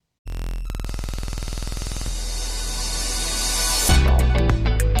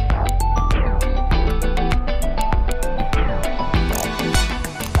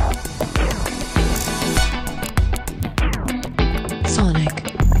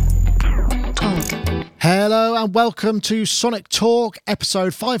Hello and welcome to Sonic Talk,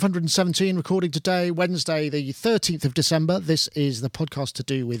 episode 517, recording today, Wednesday, the 13th of December. This is the podcast to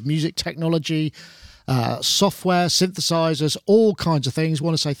do with music technology, software, synthesizers, all kinds of things. I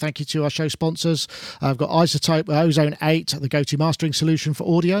want to say thank you to our show sponsors. I've got iZotope Ozone 8, the go-to mastering solution for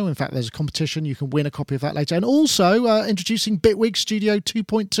audio. In fact, there's a competition. You can win a copy of that later. And also introducing Bitwig Studio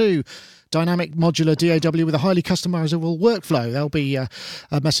 2.2. Dynamic modular DAW with a highly customizable workflow. There'll be a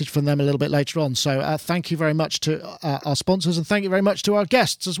message from them a little bit later on. So thank you very much to our sponsors, and thank you very much to our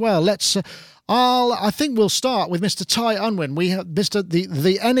guests as well. I think we'll start with Mr. Ty Unwin. We have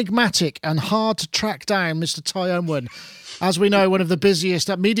the enigmatic and hard to track down Mr. Ty Unwin. As we know, one of the busiest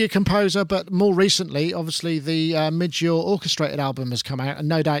media composer, but more recently, obviously, the Midge-Ure orchestrated album has come out, and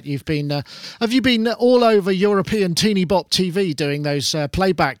no doubt you've been. Have you been all over European teeny bop TV doing those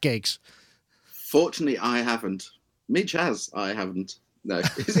playback gigs? Fortunately, I haven't. Midge has. I haven't. No,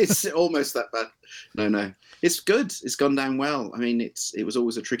 it's almost that bad. No. It's good. It's gone down well. I mean, it was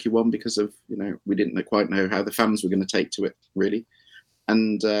always a tricky one because of, we didn't quite know how the fans were going to take to it, really.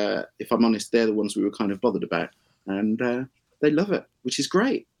 And if I'm honest, they're the ones we were kind of bothered about. And they love it, which is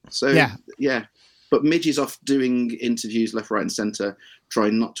great. So, yeah. But Midge is off doing interviews left, right and centre,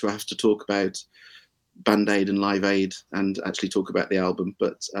 trying not to have to talk about Band-Aid and Live Aid and actually talk about the album,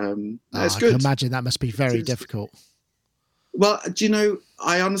 but it's good. I can imagine that must be very difficult. Well,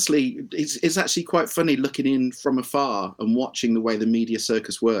 I honestly, it's actually quite funny looking in from afar and watching the way the media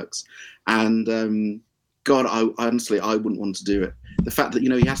circus works. And God, I wouldn't want to do it. The fact that,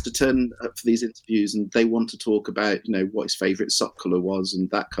 he has to turn up for these interviews and they want to talk about, what his favourite sock colour was and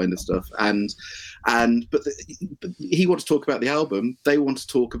that kind of stuff. But he wants to talk about the album. They want to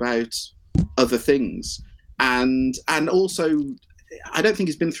talk about other things, and also I don't think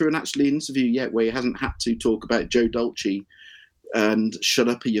he's been through an actual interview yet where he hasn't had to talk about Joe Dolce and Shut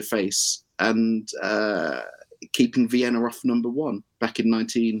Up Your Face and keeping Vienna off #1 back in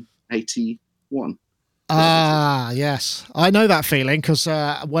 1981. Yes, I know that feeling because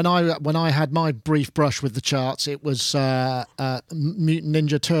when I had my brief brush with the charts, it was Mutant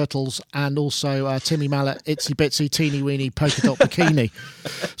Ninja Turtles and also Timmy Mallet, Itsy Bitsy Teeny Weeny Polka Dot Bikini.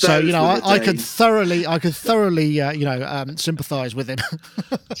 So I could thoroughly sympathise with him.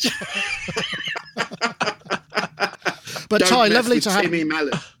 But Don't Ty, lovely to have Timmy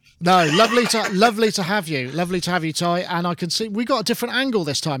Mallet. No, lovely to have you. Lovely to have you, Ty. And I can see we got a different angle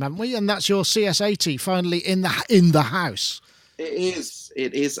this time, haven't we? And that's your CS80 finally in the house. It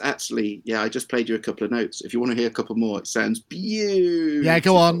is actually. Yeah, I just played you a couple of notes. If you want to hear a couple more, it sounds beautiful. Yeah,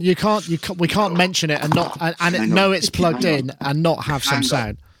 go on. We can't mention it and not know it's plugged in and not have some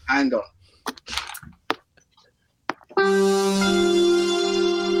sound. Hang on.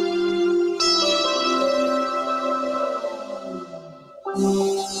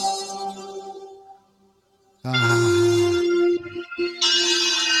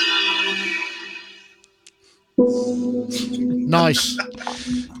 Nice.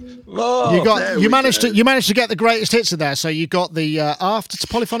 You managed to get the greatest hits in there. So you got the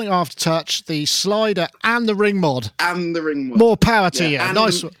polyphonic aftertouch, the slider, and the ring mod. More power to you.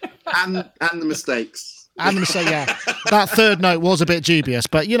 Nice. And the mistakes. And the mistake, yeah. That third note was a bit dubious,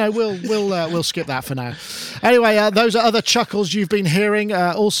 but we'll skip that for now. Anyway, those are other chuckles you've been hearing.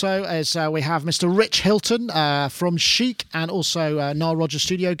 Also, as we have Mr. Rich Hilton from Chic, and also Nile Rodgers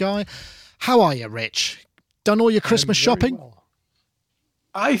studio guy. How are you, Rich? Done all your Christmas shopping? Well.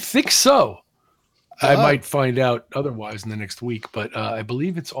 I think so. I might find out otherwise in the next week, but I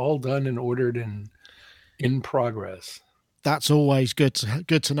believe it's all done and ordered and in progress. That's always good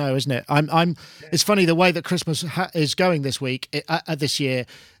to know, isn't it? It's funny the way that Christmas is going this week, this year.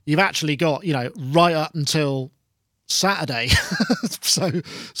 You've actually got right up until Saturday, so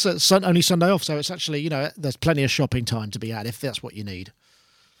only Sunday off. So it's actually there's plenty of shopping time to be had if that's what you need.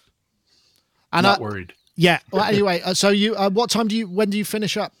 And Not worried. Yeah. Well, anyway, so you when do you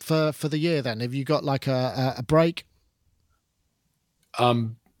finish up for the year then? Have you got like a break?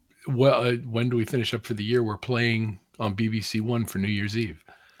 Well, when do we finish up for the year? We're playing on BBC One for New Year's Eve.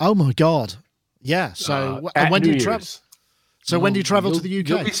 Oh my God. Yeah. So when do you travel? So when do you travel to the UK?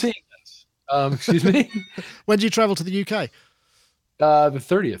 You'll be seeing this. Excuse me? When do you travel to the UK? The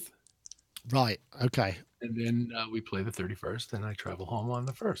 30th. Right. Okay. And then we play the 31st, and I travel home on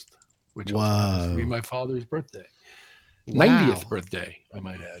the 1st, which happens to be my father's birthday. Wow. 90th birthday, I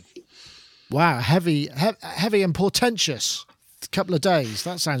might add. Wow. Heavy and portentous couple of days.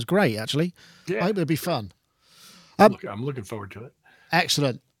 That sounds great, actually. Yeah. I hope it'll be fun. I'm looking forward to it.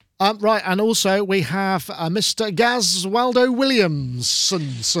 Excellent. Right, and also we have Mr. Gaz Waldo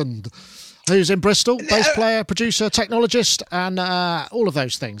Williamson, who's in Bristol, bass player, producer, technologist, and all of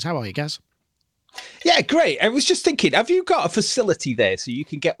those things. How are you, Gaz? Yeah, great. I was just thinking, have you got a facility there so you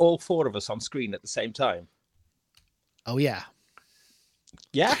can get all four of us on screen at the same time? Oh yeah.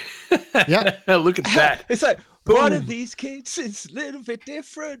 Yeah? Yeah. Look at that. It's like, one of these kids is a little bit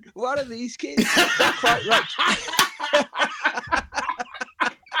different. One of these kids is not quite right.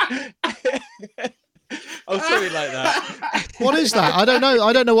 Oh, something like that. What is that? I don't know.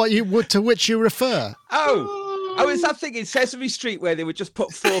 I don't know what to which you refer. Oh, it's that thing in Sesame Street where they would just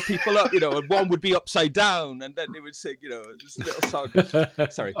put four people up, and one would be upside down, and then they would sing, this little song.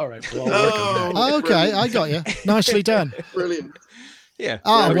 Sorry. All right. Well, I'll work on that. Oh, okay, I got you. Nicely done. Brilliant. Yeah.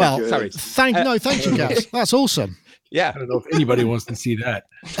 Oh, well, Sorry. Thank you, Gaz. That's awesome. Yeah. I don't know if anybody wants to see that.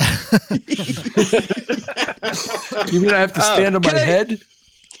 You mean I have to stand on my head?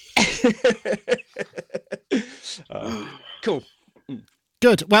 Cool.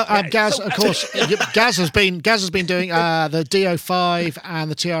 Good. Well, Gaz, of course, Gaz has been doing the DO5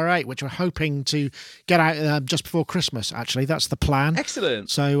 and the TR8, which we're hoping to get out just before Christmas. Actually, that's the plan. Excellent.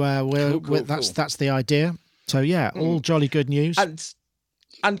 So that's the idea. So yeah, all jolly good news.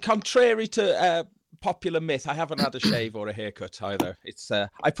 And contrary to popular myth, I haven't had a shave or a haircut either. It's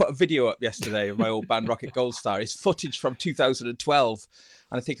I put a video up yesterday of my old band Rocket Gold Star. It's footage from 2012.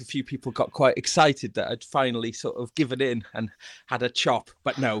 And I think a few people got quite excited that I'd finally sort of given in and had a chop,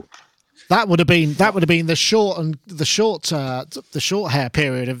 but no. That would have been the short hair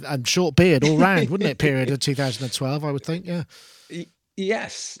period and short beard all round, wouldn't it? Period of 2012, I would think. Yeah.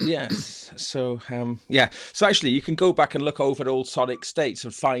 Yes. So So actually, you can go back and look over old Sonic states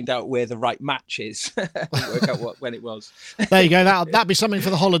and find out where the right match is. Work out when it was. There you go. That'd be something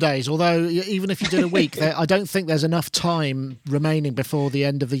for the holidays. Although even if you did a week, I don't think there's enough time remaining before the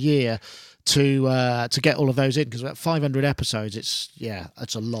end of the year to get all of those in, because about 500 episodes. It's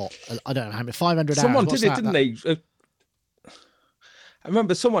a lot. I don't know how many 500 hours. Someone did it, didn't they? I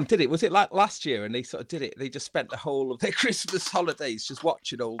remember someone did it. Was it like last year? And they sort of did it. They just spent the whole of their Christmas holidays just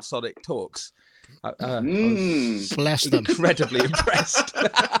watching old Sonic talks. Bless them. Incredibly impressed.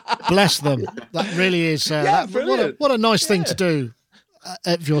 Bless them. That really is. What a nice thing to do.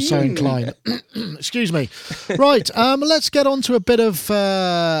 If you're so inclined. Excuse me. Right. Let's get on to a bit of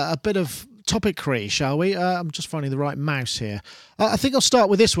topicry, shall we? I'm just finding the right mouse here. I think I'll start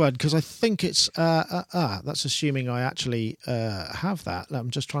with this one because I think it's that's assuming I actually have that. I'm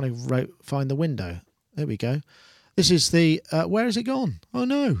just trying to find the window. There we go. This is the where has it gone? Oh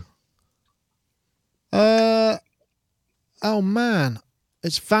no. Oh man,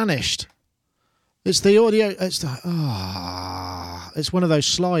 it's vanished. It's the audio. It's one of those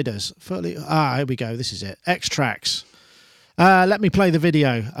sliders. Here we go. This is it. X-Tracks. Let me play the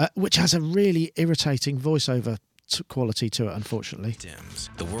video, which has a really irritating voiceover quality to it, unfortunately. Stems,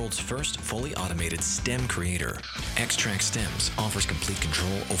 the world's first fully automated stem creator. X-Track Stems offers complete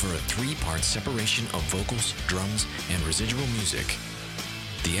control over a 3-part separation of vocals, drums, and residual music.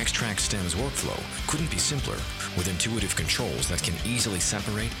 The X-Track Stems workflow couldn't be simpler, with intuitive controls that can easily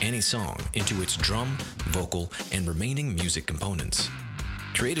separate any song into its drum, vocal, and remaining music components.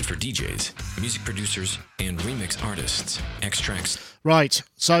 Created for DJs, music producers, and remix artists, X-Track. Right,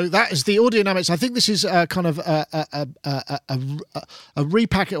 so that is the Audionamics. I think this is kind of a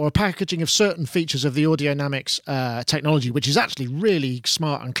repacket or a packaging of certain features of the Audionamics technology, which is actually really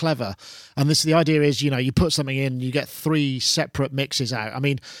smart and clever. And the idea is, you put something in, you get 3 separate mixes out. I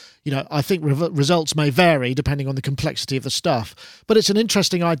mean, I think results may vary depending on the complexity of the stuff, but it's an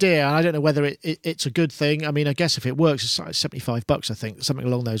interesting idea, and I don't know whether it's a good thing. I mean, I guess if it works, it's like $75, I think, something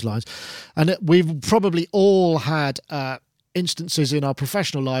along those lines. And we've probably all had instances in our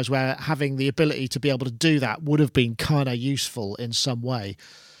professional lives where having the ability to be able to do that would have been kind of useful in some way.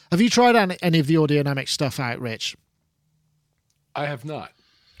 Have you tried any of the Audionamics stuff out, Rich? I have not.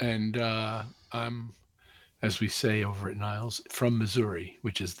 And I'm, as we say over at Niles, from Missouri,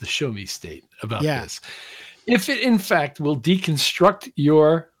 which is the show me state about this. If it, in fact, will deconstruct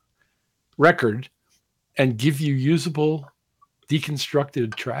your record and give you usable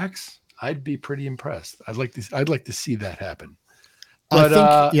deconstructed tracks, I'd be pretty impressed. I'd like to see that happen. But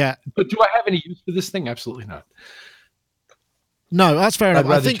but do I have any use for this thing? Absolutely not. No, that's fair enough.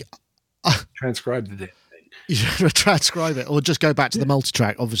 I think transcribe the damn thing. You should transcribe it, or just go back to the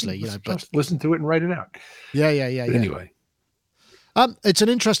multi-track. Obviously, but listen to it and write it out. Yeah. Anyway, it's an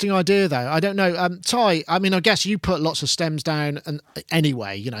interesting idea, though. I don't know, Ty. I mean, I guess you put lots of stems down, and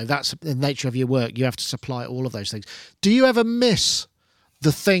anyway, that's the nature of your work. You have to supply all of those things. Do you ever miss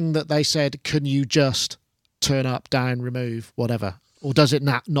the thing that they said, can you just turn up, down, remove, whatever? Or does it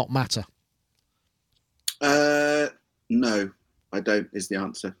not matter? No, I don't is the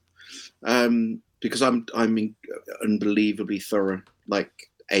answer. Because I'm unbelievably thorough, like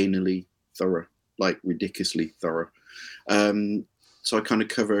anally thorough. like ridiculously thorough. So I kind of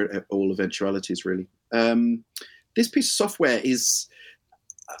cover all eventualities, really. This piece of software is,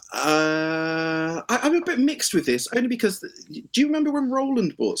 I'm a bit mixed with this, only because, do you remember when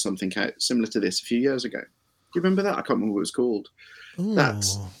Roland bought something out similar to this a few years ago? Do you remember that? I can't remember what it was called.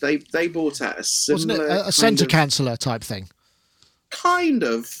 That's they bought out a similar, wasn't it a center canceller type thing? Kind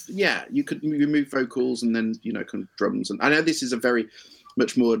of, yeah. You could remove vocals and then, you know, kind of drums. And I know this is a very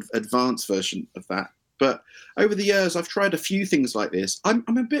much more advanced version of that. But over the years, I've tried a few things like this. I'm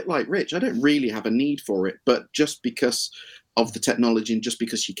a bit like Rich. I don't really have a need for it, but just because of the technology and just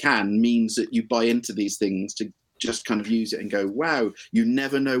because you can means that you buy into these things to just kind of use it and go, wow, you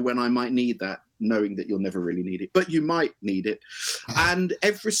never know when I might need that, knowing that you'll never really need it, but you might need it. And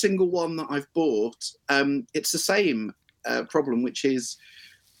every single one that I've bought, it's the same problem, which is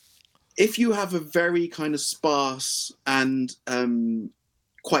if you have a very kind of sparse and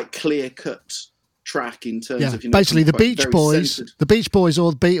quite clear-cut track in terms of, you know, basically the Beach Boys, centered. the Beach Boys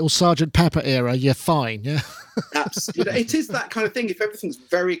or the Beatles, Sgt. Pepper era, you're fine. Yeah, You know, it is that kind of thing. If everything's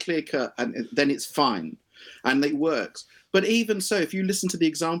very clear-cut, and then it's fine, and it works. But even so, if you listen to the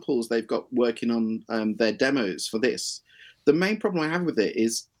examples they've got working on their demos for this, the main problem I have with it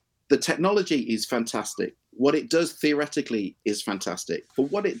is the technology is fantastic. What it does theoretically is fantastic. For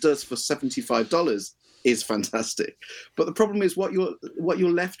what it does for $75 is fantastic. But the problem is what you're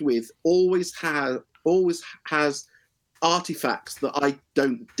left with always has artifacts that I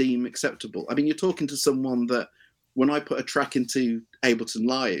don't deem acceptable. I mean, you're talking to someone that when I put a track into Ableton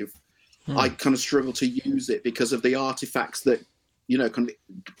Live, I kind of struggle to use it because of the artifacts that, you know, kind of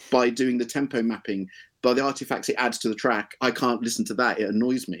by doing the tempo mapping, by the artifacts it adds to the track, I can't listen to that. It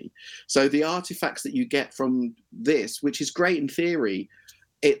annoys me. So the artifacts that you get from this, which is great in theory,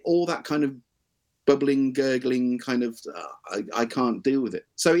 all that kind of bubbling, gurgling kind of, I can't deal with it.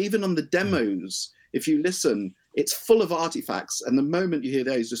 So even on the demos, if you listen, it's full of artifacts. And the moment you hear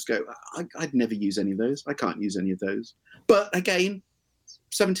those, just go, I'd never use any of those. I can't use any of those. But again,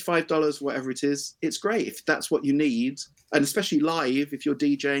 $75, whatever it is, it's great if that's what you need. And especially live, if you're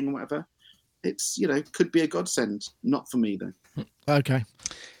DJing or whatever, it's, you know, could be a godsend. Not for me, though. Okay.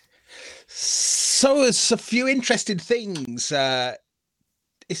 So there's a few interesting things.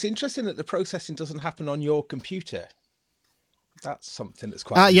 It's interesting that the processing doesn't happen on your computer. That's something that's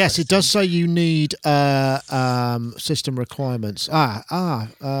quite yes, it does say you need system requirements.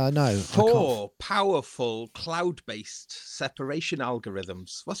 No. For powerful cloud-based separation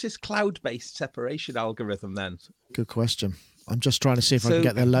algorithms. What's this cloud-based separation algorithm then? Good question. I'm just trying to see if I can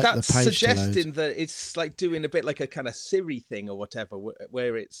get the page that's to load. suggesting that it's like doing a bit like a kind of Siri thing or whatever,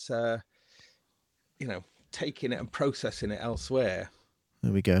 where it's, you know, taking it and processing it elsewhere.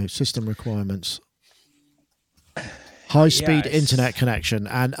 There we go. System requirements. High-speed internet connection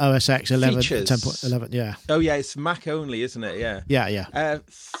and OS X 11, 10.11. Yeah. Oh, yeah. It's Mac only, isn't it? Yeah. Yeah.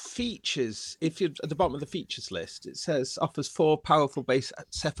 Features. If you're at the bottom of the features list, it says offers 4 powerful base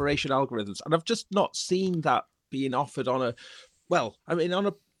separation algorithms. And I've just not seen that being offered on a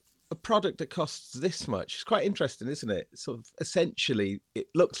product that costs this much. It's quite interesting, isn't it? Sort of essentially, it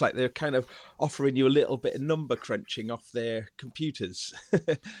looks like they're kind of offering you a little bit of number crunching off their computers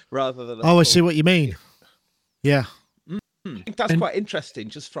rather than. I see what you mean. Yeah. I think that's quite interesting,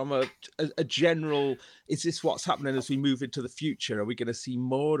 just from a general, is this what's happening as we move into the future? Are we going to see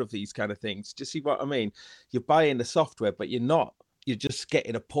more of these kind of things? Do you see what I mean? You're buying the software, but you're just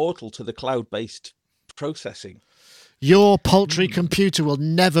getting a portal to the cloud-based processing. Your paltry computer will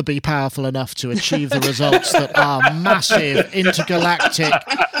never be powerful enough to achieve the results that our massive intergalactic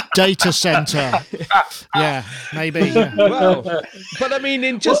data center. Yeah, maybe. Yeah. Well, but I mean,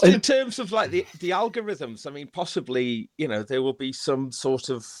 in terms of like the algorithms, I mean, possibly, you know, there will be some sort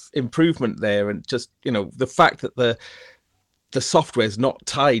of improvement there, and just, you know, the fact that the software is not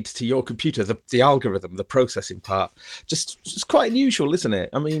tied to your computer, the algorithm, the processing part, just quite unusual, isn't it?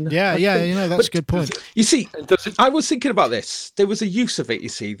 I mean, yeah, you know, that's a good point. You see, I was thinking about this. There was a use of it, you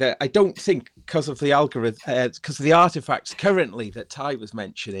see, that I don't think because of the algorithm, because of the artifacts currently that Ty was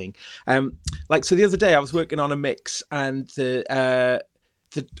mentioning. So the other day I was working on a mix and the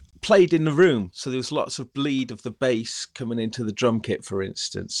played in the room, so there was lots of bleed of the bass coming into the drum kit, for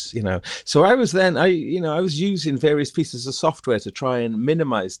instance, you know. So I was using various pieces of software to try and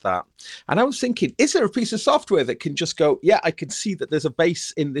minimize that, and I was thinking, is there a piece of software that can just go, yeah, I can see that there's a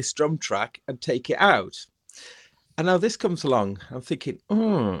bass in this drum track and take it out? And now this comes along, I'm thinking,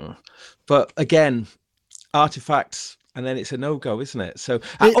 but again, artifacts, and then it's a no-go, isn't it? So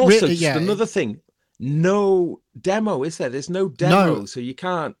also, another thing, no demo, is there? There's no demo, No. so you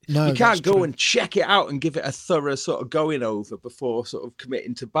can't No, go true. and check it out and give it a thorough sort of going over before sort of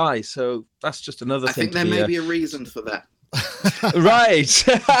committing to buy. So that's just another I thing. think there may be a reason for that. Right.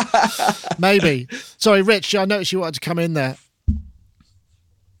 Maybe. Sorry, Rich, I noticed you wanted to come in there.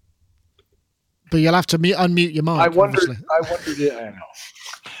 But you'll have to unmute your mic. I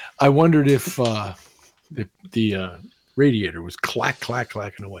wondered if the radiator was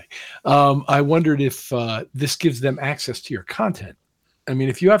clacking away. I wondered if this gives them access to your content. I mean,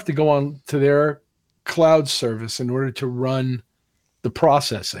 if you have to go on to their cloud service in order to run the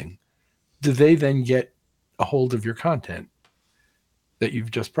processing, do they then get a hold of your content that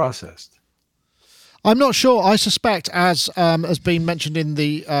you've just processed? I'm not sure. I suspect, as has been mentioned in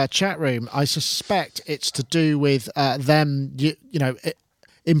the chat room, I suspect it's to do with them,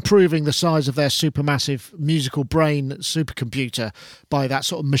 improving the size of their supermassive musical brain supercomputer by that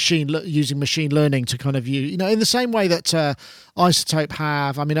sort of using machine learning to kind of in the same way that Isotope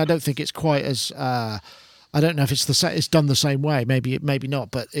have. I mean, I don't think it's quite as. I don't know if it's done the same way. Maybe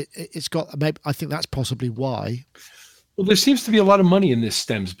not, but it's got. Maybe I think that's possibly why. Well, there seems to be a lot of money in this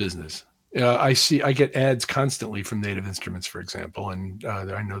STEMS business. I get ads constantly from Native Instruments, for example, and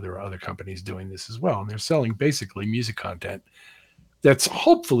I know there are other companies doing this as well, and they're selling basically music content that's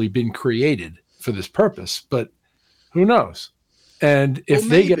hopefully been created for this purpose, but who knows? And if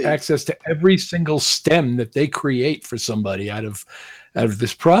they get access to every single stem that they create for somebody out of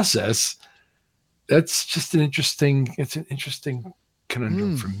this process, that's just an interesting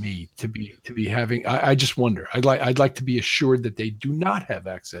conundrum for me to be having. I just wonder. I'd like to be assured that they do not have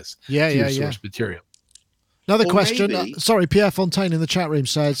access to your source material. Another question. Sorry, Pierre Fontaine in the chat room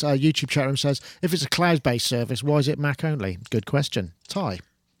says, YouTube chat room says, if it's a cloud-based service, why is it Mac only? Good question. Ty.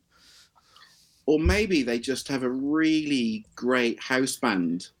 Or maybe they just have a really great house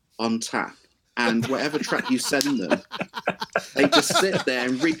band on tap, and whatever track you send them, they just sit there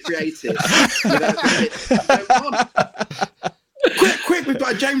and recreate it without the bits. Quick, we've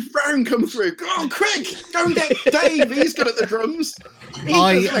got James Brown come through. Go on, quick, go and get Dave. He's good at the drums. He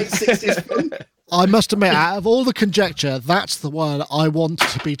does late 60s fun. I must admit, out of all the conjecture, that's the one I want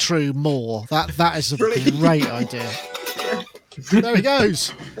to be true more. That is a great idea. There he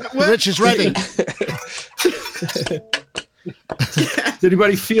goes. Rich is ready. Did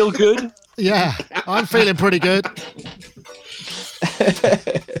anybody feel good? Yeah, I'm feeling pretty good.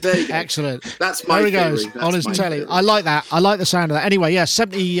 Excellent. That's my There he goes on his telly. Theory. I like that. I like the sound of that. Anyway, yeah,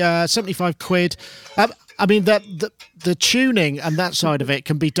 75 quid. I mean, the tuning and that side of it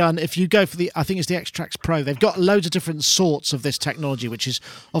can be done if you go for I think it's the Xtrax Pro. They've got loads of different sorts of this technology, which is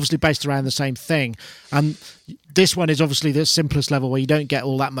obviously based around the same thing. And this one is obviously the simplest level where you don't get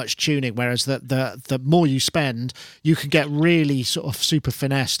all that much tuning, whereas the more you spend, you can get really sort of super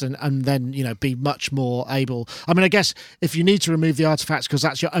finessed and then, be much more able. I mean, I guess if you need to remove the artifacts because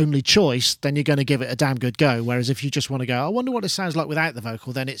that's your only choice, then you're going to give it a damn good go. Whereas if you just want to go, I wonder what it sounds like without the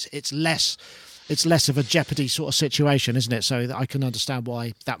vocal, then it's less of a Jeopardy sort of situation, isn't it? So I can understand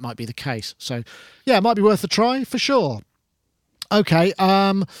why that might be the case. So, yeah, it might be worth a try for sure. Okay.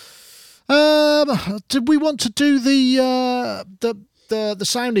 Did we want to do the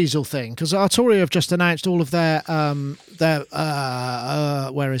Sound Easel thing? Because Arturia have just announced all of their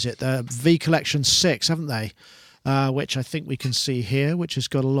where is it? The V Collection 6, haven't they? Which I think we can see here, which has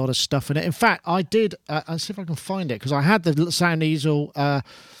got a lot of stuff in it. In fact, I did. I'll see if I can find it because I had the Sound Easel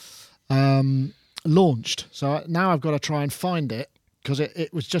launched, so now I've got to try and find it because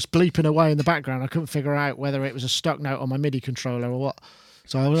it was just bleeping away in the background. I couldn't figure out whether it was a stuck note on my MIDI controller or what.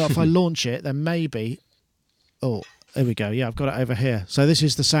 So if I launch it, then maybe. Oh, there we go. Yeah, I've got it over here. So this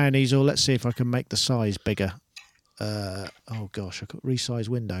is the Sound Easel. Let's see if I can make the size bigger. Oh gosh, I've got resize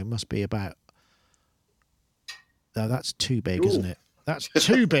window. Must be about. No, that's too big, isn't it? That's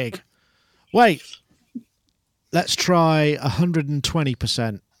too big. Wait. Let's try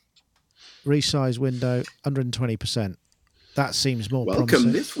 120%. Resize window, 120%. That seems more promising.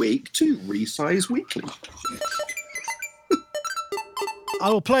 Welcome this week to Resize Weekly. I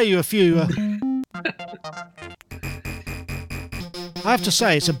will play you a few. I have to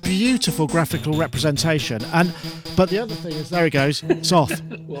say, it's a beautiful graphical representation. But the other thing is, there it goes. It's off.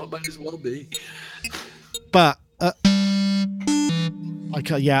 Well, it might as well be. But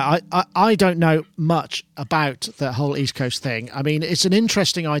I don't know much about the whole East Coast thing. I mean, it's an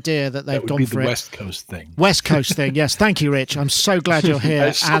interesting idea that they've gone for the it. West Coast thing. West Coast thing, yes. Thank you, Rich. I'm so glad you're here.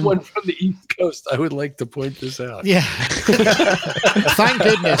 As someone from the East Coast, I would like to point this out. Yeah. Thank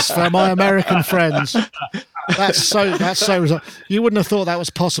goodness for my American friends. That's so. You wouldn't have thought that was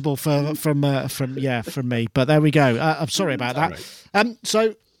possible from me, but there we go. I'm sorry about that. Right.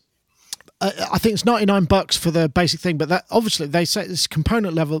 So. I think it's $99 for the basic thing, but that obviously they say it's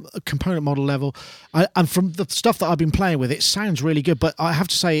component model level, and from the stuff that I've been playing with, it sounds really good. But I have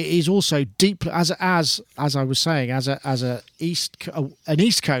to say, it is also deeply, as I was saying, as an East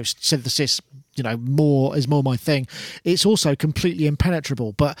Coast synthesis, more my thing. It's also completely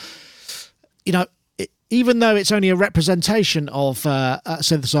impenetrable, but even though it's only a representation of a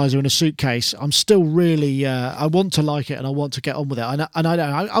synthesizer in a suitcase, I'm still really I want to like it and I want to get on with it. And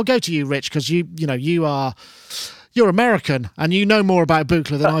I'll go to you, Rich, because you're American and you know more about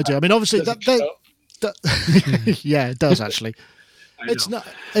Buchla than I do. I mean, obviously yeah, it does actually. It's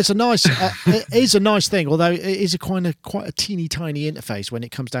a nice it is a nice thing, although it is quite a teeny tiny interface when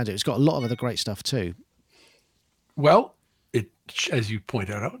it comes down to it. It's got a lot of other great stuff too. Well, it, as you point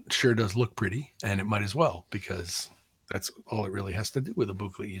out, sure does look pretty, and it might as well, because that's all it really has to do with a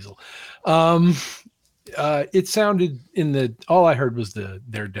Buchla easel. It sounded all I heard was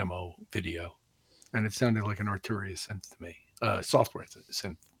their demo video, and it sounded like an Arturia synth to me, software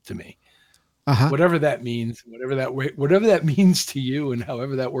synth to me. Uh-huh. Whatever that means, whatever that means to you, and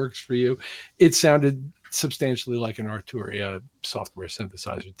however that works for you, it sounded substantially like an Arturia software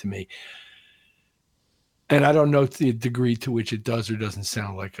synthesizer to me. And I don't know the degree to which it does or doesn't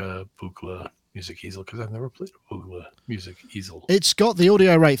sound like a Buchla music easel, because I've never played a Buchla music easel. It's got the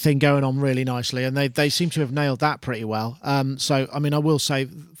audio rate thing going on really nicely, and they seem to have nailed that pretty well. So, I mean, I will say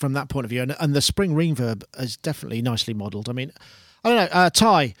from that point of view, and the spring reverb is definitely nicely modelled. I mean, I don't know,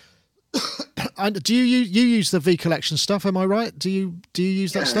 Ty, do you use the V Collection stuff? Am I right? Do you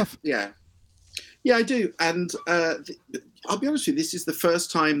use that stuff? Yeah, I do. And I'll be honest with you, this is the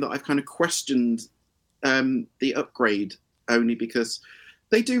first time that I've kind of questioned the upgrade, only because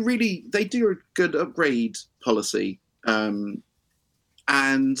they do a good upgrade policy, and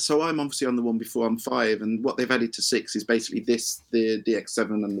so I'm obviously on the one before I'm 5, and what they've added to 6 is basically the DX7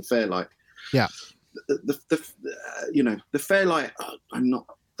 and the Fairlight. Yeah, the Fairlight I'm not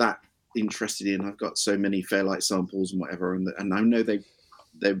that interested in. I've got so many Fairlight samples and whatever, and I know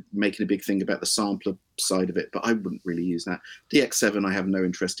they're making a big thing about the sampler side of it, but I wouldn't really use that. DX7 I have no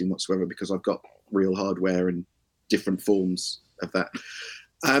interest in whatsoever, because I've got real hardware and different forms of that.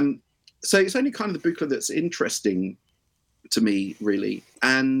 So it's only kind of the Buchla that's interesting to me, really.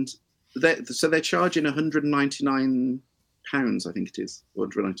 And they're charging £199, I think it is, or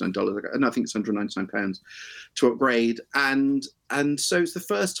 $199. No, I think it's £199 to upgrade. And so it's the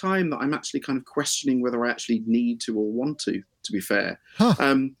first time that I'm actually kind of questioning whether I actually need to or want to be fair. Huh.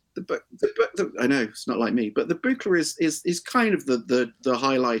 I know it's not like me, but the Buchla is kind of the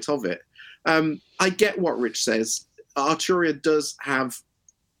highlight of it. I get what Rich says. Arturia does have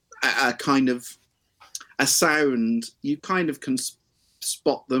a kind of a sound. You kind of can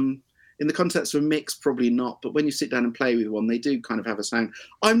spot them. In the context of a mix, probably not, but when you sit down and play with one, they do kind of have a sound.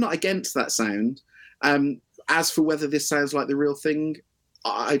 I'm not against that sound. As for whether this sounds like the real thing,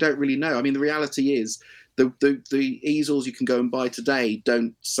 I don't really know. I mean, the reality is the easels you can go and buy today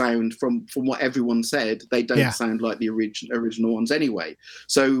don't sound, from what everyone said, they don't sound like the original ones anyway.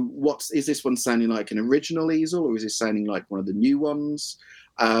 So is this one sounding like an original easel, or is this sounding like one of the new ones?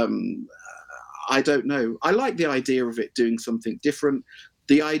 I don't know. I like the idea of it doing something different.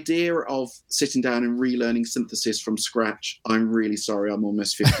 The idea of sitting down and relearning synthesis from scratch, I'm really sorry, I'm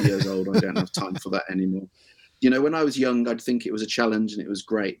almost 50 years old. I don't have time for that anymore. When I was young, I'd think it was a challenge and it was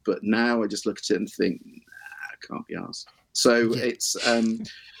great. But now I just look at it and think, I can't be asked. So it's,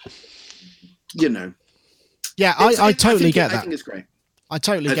 Yeah, I totally get that. I think it's great. I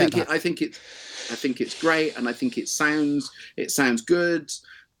totally get that. I think it's great, and I think it sounds good.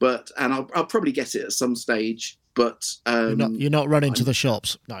 And I'll probably get it at some stage. But you're not running to the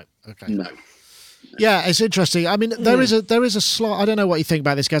shops. No. Okay. No. Yeah, it's interesting. I mean, there is a slight. I don't know what you think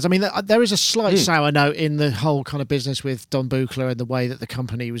about this, guys. I mean, there is a slight sour note in the whole kind of business with Don Buchla and the way that the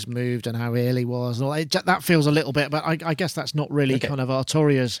company was moved and how ill he was, and all that feels a little bit. But I guess that's not really kind of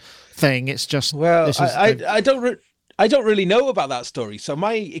Arturia's thing. It's just I don't really know about that story, so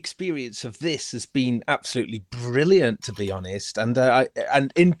my experience of this has been absolutely brilliant, to be honest, and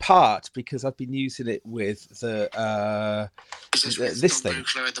in part because I've been using it with this thing. And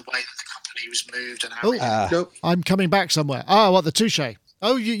the way that the company was moved and how I'm coming back somewhere. What, the Touche?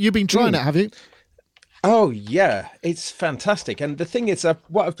 Oh, you've been trying it, have you? Oh yeah, it's fantastic. And the thing is,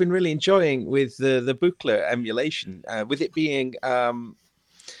 what I've been really enjoying with the Buchla emulation, with it being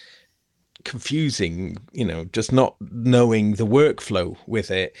confusing, just not knowing the workflow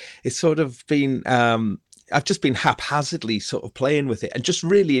with it, it's sort of been I've just been haphazardly sort of playing with it and just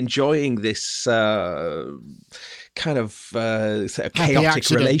really enjoying this kind of sort of chaotic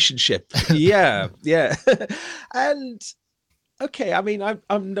relationship. yeah and okay, I mean,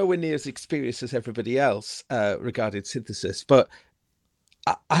 I'm nowhere near as experienced as everybody else regarding synthesis, but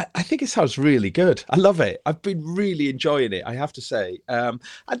I think it sounds really good. I love it. I've been really enjoying it, I have to say. And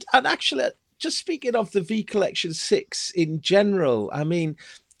actually, just speaking of the V Collection 6 in general, I mean,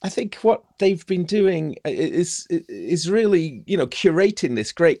 I think what they've been doing is really, curating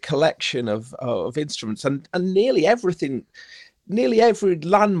this great collection of instruments, and nearly everything, nearly every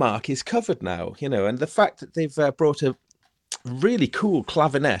landmark is covered now, and the fact that they've brought a really cool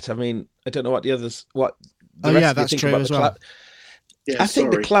clavinet. I mean, I don't know what the rest that's true as well. I think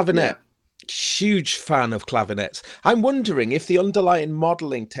the clavinet, huge fan of clavionets. I'm wondering if the underlying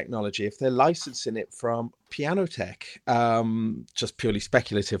modeling technology, if they're licensing it from Pianotech, just purely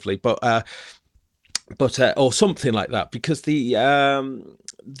speculatively, but or something like that, because the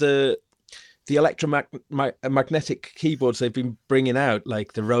electromagnetic keyboards they've been bringing out,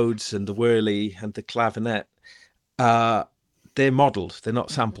 like the Rhodes and the Whirly and the clavinet, they're modeled, they're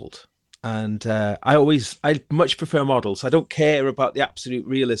not sampled. And I much prefer models. I don't care about the absolute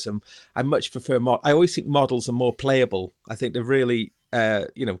realism. I much prefer I always think models are more playable. I think they're really, I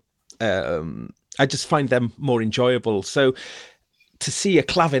just find them more enjoyable. So to see a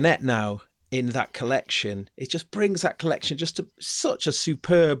clavinet now in that collection, it just brings that collection just to such a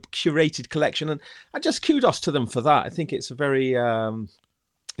superb curated collection. And I just kudos to them for that. I think it's a very,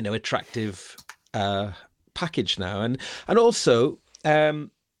 attractive package now. And also,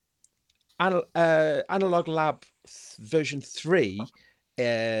 Analog Lab version 3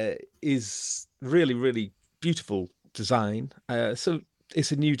 is really, really beautiful design. So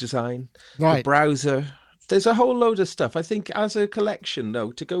it's a new design. Right. The browser. There's a whole load of stuff. I think as a collection,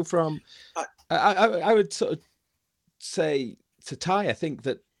 though, to go from... I would sort of say to Ty, I think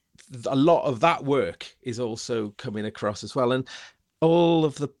that a lot of that work is also coming across as well. And all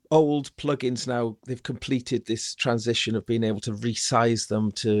of the old plugins now, they've completed this transition of being able to resize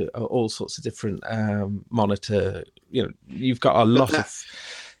them to all sorts of different monitor. You've got a lot of.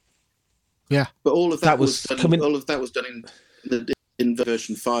 Yeah, but all of that was done. All of that was done in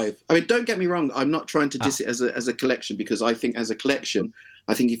version 5. I mean, don't get me wrong. I'm not trying to diss it as a collection, because I think as a collection,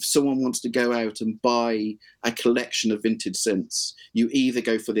 I think if someone wants to go out and buy a collection of vintage synths, you either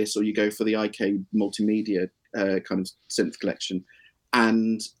go for this or you go for the IK Multimedia kind of synth collection.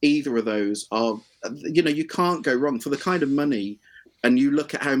 And either of those are, you can't go wrong for the kind of money. And you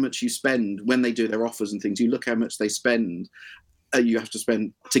look at how much you spend when they do their offers and things, you look how much they spend, you have to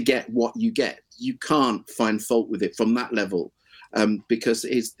spend to get what you get. You can't find fault with it from that level, because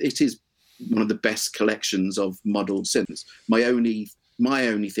it is one of the best collections of modeled synths. My only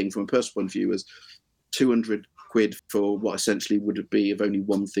thing from a personal point of view is 200 quid for what essentially would be of only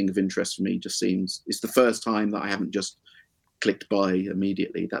one thing of interest for me. Just seems, it's the first time that I haven't just clicked buy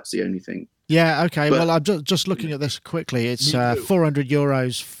immediately. That's the only thing. Yeah, okay. But, well, I'm just looking at this quickly. It's 400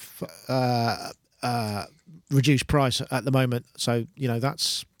 euros reduced price at the moment. So,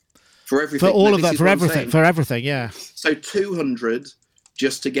 that's for everything. For all of that, for everything, yeah. So 200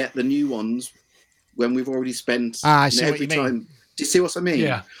 just to get the new ones when we've already spent every time. Do you see what I mean?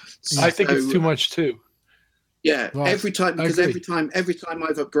 Yeah. I think it's too much too. Yeah, right. Every time I've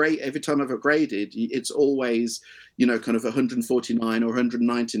upgraded, it's always, kind of 149 or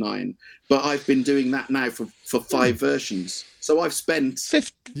 199. But I've been doing that now for 5 versions. So I've spent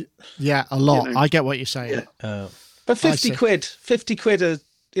 50. Yeah, a lot. I get what you're saying. Yeah. But 50 quid, 50 quid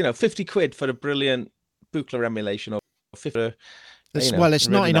for a brilliant Buchla emulation, or 50. It's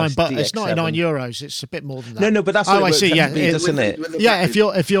 99, but it's 99 euros. It's a bit more than that. No, but that's what I see. Yeah, doesn't it? Yeah, if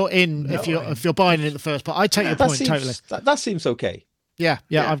you're buying it in the first part, I take your point totally. That seems okay. Yeah,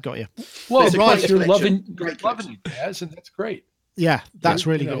 I've got you. Well, right, you're loving it, Baz, and that's great. Yeah, that's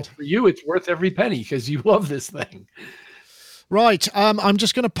really good. For you, it's worth every penny because you love this thing. Right, I'm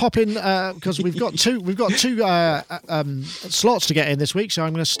just going to pop in because we've got two slots to get in this week. So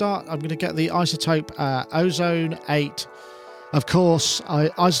I'm going to get the iZotope Ozone 8. Of course,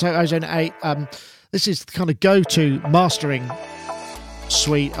 iZotope Ozone 8. This is the kind of go-to mastering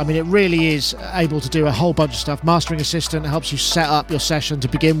suite. I mean, it really is able to do a whole bunch of stuff. Mastering Assistant helps you set up your session to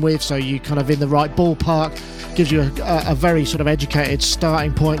begin with, so you kind of in the right ballpark. Gives you a very sort of educated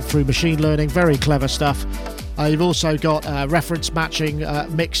starting point through machine learning. Very clever stuff. You've also got reference matching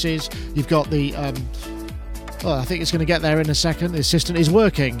mixes. You've got the... I think it's going to get there in a second. The assistant is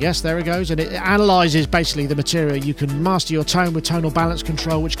working. Yes, there it goes. And it analyzes basically the material. You can master your tone with tonal balance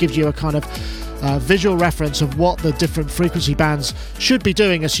control, which gives you a kind of visual reference of what the different frequency bands should be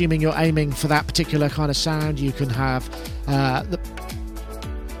doing, assuming you're aiming for that particular kind of sound. You can have the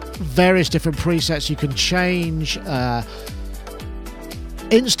various different presets you can change.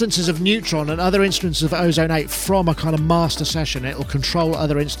 instances of Neutron and other instances of Ozone 8 from a kind of master session. It'll control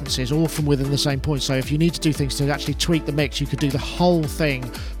other instances all from within the same point. So if you need to do things to actually tweak the mix, you could do the whole thing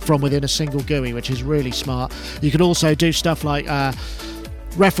from within a single GUI, which is really smart. You can also do stuff like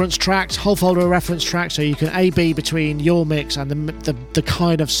reference tracks, whole folder of reference tracks, so you can A/B between your mix and the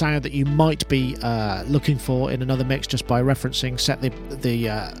kind of sound that you might be looking for in another mix just by referencing, set the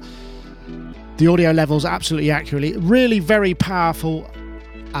audio levels absolutely accurately. Really very powerful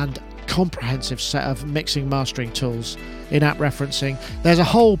and comprehensive set of mixing mastering tools, in-app referencing. There's a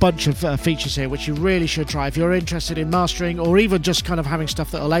whole bunch of features here which you really should try if you're interested in mastering, or even just kind of having stuff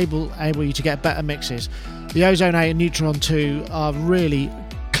that will able you to get better mixes. The Ozone 8 and Neutron 2 are really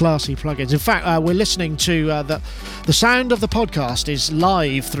classy plugins. In fact, we're listening to the sound of the podcast is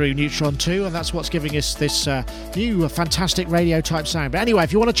live through Neutron 2, and that's what's giving us this new fantastic radio type sound. But anyway,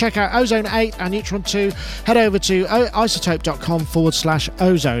 if you want to check out Ozone 8 and Neutron 2, head over to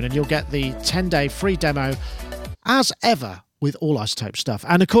iZotope.com/ozone and you'll get the 10-day free demo as ever with all iZotope stuff.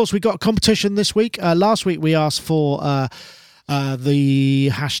 And of course, we got a competition this week. Last week we asked for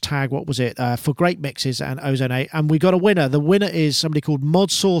the hashtag, what was it, for great mixes and Ozone 8, and we got a winner. The winner is somebody called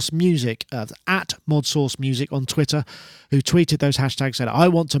ModSource Music, at ModSource Music on Twitter, who tweeted those hashtags, said, I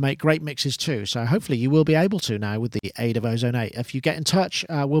want to make great mixes too. So hopefully you will be able to now with the aid of Ozone 8. If you get in touch,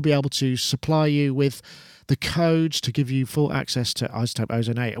 we'll be able to supply you with the codes to give you full access to iZotope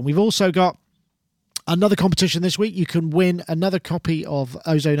Ozone 8. And we've also got another competition this week. You can win another copy of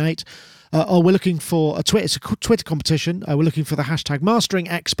Ozone 8. We're looking for it's a Twitter competition. We're looking for the hashtag Mastering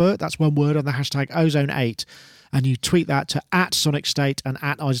Expert. That's one word on the hashtag Ozone 8. And you tweet that to @SonicState and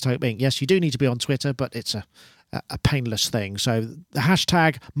 @iZotope Inc. Yes, you do need to be on Twitter, but it's a painless thing. So the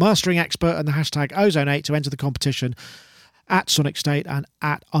hashtag Mastering Expert and the hashtag Ozone 8 to enter the competition, @SonicState and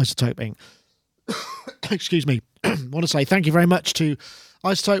 @iZotope Inc. Excuse me. I want to say thank you very much to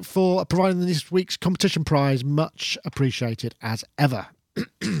iZotope for providing this week's competition prize. Much appreciated as ever.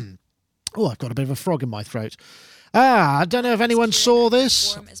 Oh, I've got a bit of a frog in my throat. I don't know if anyone saw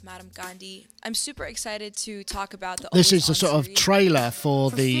this. As Madam Gandhi. I'm super excited to talk about this is a sort of trailer for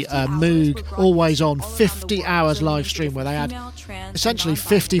the Moog Always On 50 hours live stream where they had essentially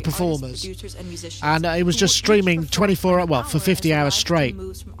 50 performers, and it was just streaming 24 for 50 hours straight.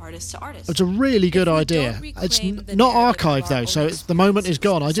 It's a really good idea. It's not archived though, so the moment is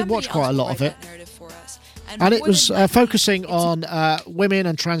gone. I did watch quite a lot of it. And it was focusing on women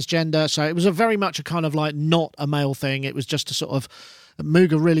and transgender, so it was very much a kind of like not a male thing. It was just a sort of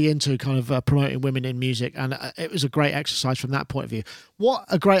Moog are really into kind of promoting women in music, and it was a great exercise from that point of view. What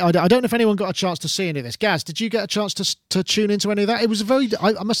a great idea. I don't know if anyone got a chance to see any of this. Gaz, did you get a chance to tune into any of that? It was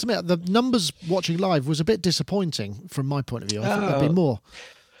I must admit, the numbers watching live was a bit disappointing from my point of view. I thought there'd be more.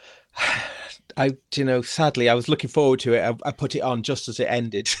 Sadly, I was looking forward to it. I put it on just as it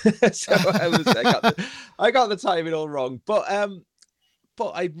ended, so I got the timing all wrong. But I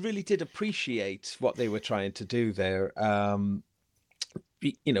really did appreciate what they were trying to do there. On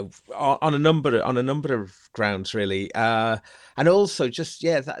a number of grounds, really, and also just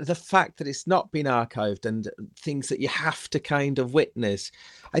the fact that it's not been archived and things that you have to kind of witness.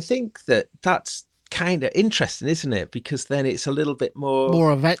 I think that's kind of interesting, isn't it? Because then it's a little bit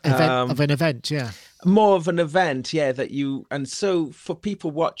more of an event, more of an event, that you, and so for people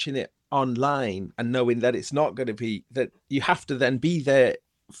watching it online and knowing that it's not going to be, that you have to then be there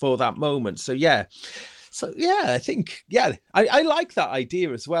for that moment. So I think I like that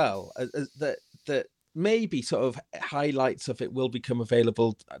idea as well, that maybe sort of highlights of it will become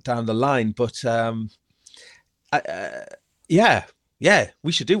available down the line, but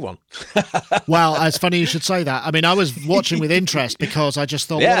we should do one. Well, it's funny you should say that. I mean, I was watching with interest because I just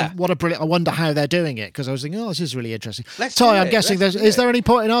thought, what a brilliant, I wonder how they're doing it, because I was thinking, this is really interesting. Ty, I'm guessing is there any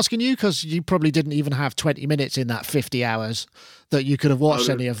point in asking you, because you probably didn't even have 20 minutes in that 50 hours that you could have watched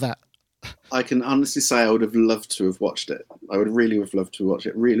any of that? I can honestly say I would have loved to have watched it. I would really have loved to watch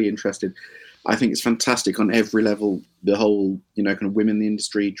it. Really interested. I think it's fantastic on every level. The whole, kind of women in the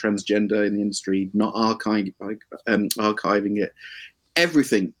industry, transgender in the industry, not archiving it.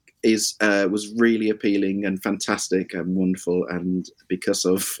 Everything was really appealing and fantastic and wonderful. And because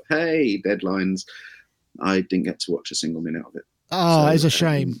of deadlines, I didn't get to watch a single minute of it. Oh, it's a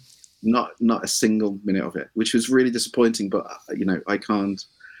shame. Not a single minute of it, which was really disappointing. But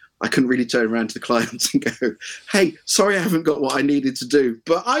I couldn't really turn around to the clients and go, hey, sorry, I haven't got what I needed to do,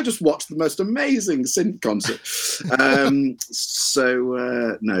 but I just watched the most amazing synth concert.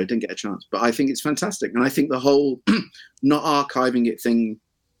 No, I didn't get a chance, but I think it's fantastic. And I think the whole not archiving it thing,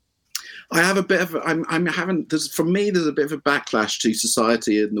 I have a bit of, for me, there's a bit of a backlash to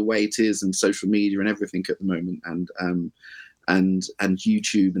society and the way it is and social media and everything at the moment. And and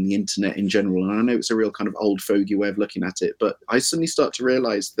YouTube and the internet in general. And I know it's a real kind of old fogey way of looking at it, but I suddenly start to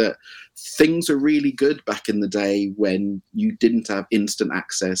realize that things are really good back in the day when you didn't have instant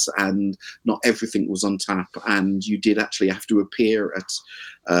access and not everything was on tap, and you did actually have to appear at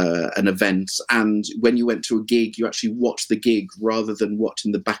an event, and when you went to a gig you actually watched the gig rather than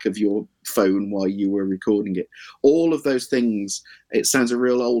watching the back of your phone while you were recording it. All of those things, it sounds a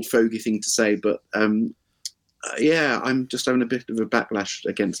real old fogey thing to say, but yeah, I'm just having a bit of a backlash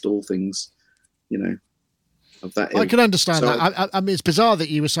against all things, you know, of that. I can understand that. I mean, it's bizarre that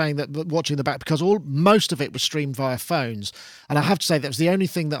you were saying that watching the back, because most of it was streamed via phones, and I have to say that was the only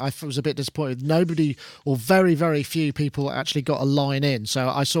thing that I was a bit disappointed. Nobody, or very, very few people, actually got a line in. So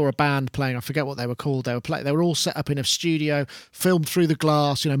I saw a band playing. I forget what they were called. They were all set up in a studio, filmed through the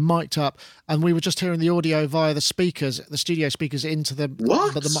glass, you know, mic'd up, and we were just hearing the audio via the speakers, the studio speakers, into the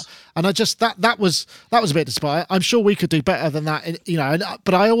what? And I just that was a bit disappointing. I'm sure we could do better than that, you know.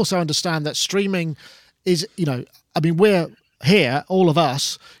 But I also understand that streaming is, you know, I mean, we're here, all of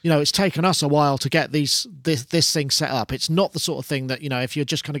us, you know, it's taken us a while to get this thing set up. It's not the sort of thing that, you know, if you're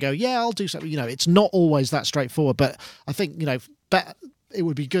just kind of go, yeah, I'll do something, you know, it's not always that straightforward. But I think, you know, it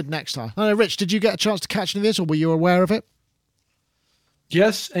would be good next time. I don't know, Rich, did you get a chance to catch any of this, or were you aware of it?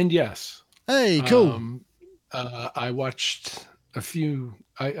 Yes and yes. Hey, cool. I watched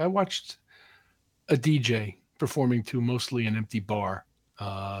I watched a DJ performing to mostly an empty bar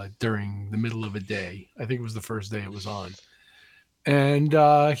during the middle of a day. I think it was the first day it was on. And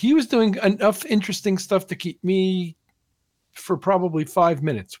he was doing enough interesting stuff to keep me for probably 5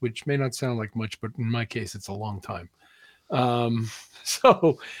 minutes, which may not sound like much, but in my case, it's a long time.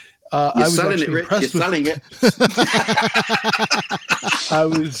 So I was selling it, Rich. You're selling it.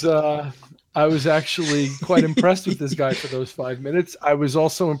 I was actually quite impressed with this guy for those 5 minutes. I was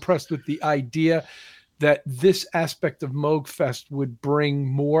also impressed with the idea that this aspect of Moog Fest would bring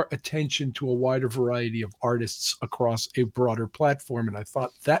more attention to a wider variety of artists across a broader platform. And I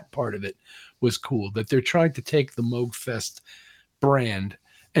thought that part of it was cool, that they're trying to take the Moog Fest brand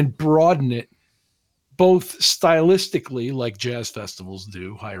and broaden it both stylistically, like jazz festivals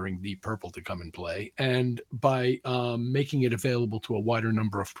do, hiring Deep Purple to come and play, and by making it available to a wider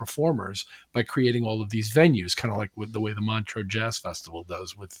number of performers by creating all of these venues, kind of like with the way the Montreux Jazz Festival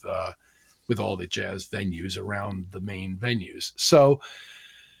does with all the jazz venues around the main venues. So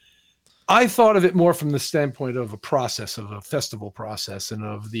I thought of it more from the standpoint of a process, of a festival process, and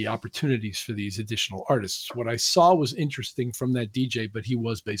of the opportunities for these additional artists. What I saw was interesting from that DJ, but he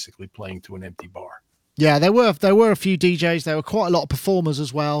was basically playing to an empty bar. Yeah, there were a few DJs. There were quite a lot of performers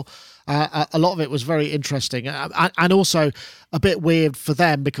as well. A lot of it was very interesting, and also a bit weird for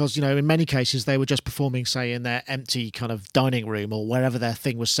them because, you know, in many cases they were just performing, say, in their empty kind of dining room or wherever their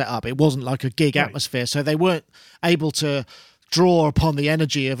thing was set up. It wasn't like a gig atmosphere, so they weren't able to draw upon the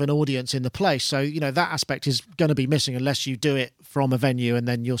energy of an audience in the place. So, you know, that aspect is going to be missing unless you do it from a venue and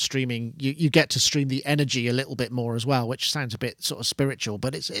then you're streaming. You get to stream the energy a little bit more as well, which sounds a bit sort of spiritual,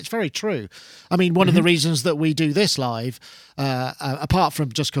 but it's very true. I mean, one of the reasons that we do this live, apart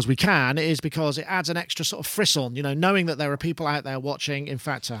from just because we can, is because it adds an extra sort of frisson, you know, knowing that there are people out there watching. In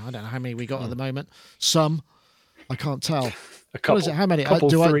fact, I don't know how many we got at the moment. Some, I can't tell. A couple, what is it? How many? Do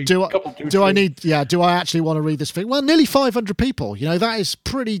I actually want to read this thing? Well, nearly 500 people. You know, that is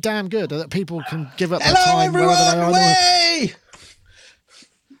pretty damn good that people can give up their time. Everyone, wherever they are.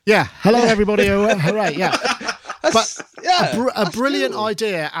 Yeah. Hello, everybody. Hooray. Yeah. But a brilliant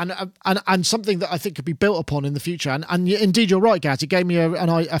idea and something that I think could be built upon in the future. And indeed, you're right, Gaz. It gave me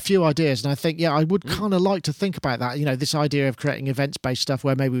a few ideas. And I think, I would kind of like to think about that. You know, this idea of creating events-based stuff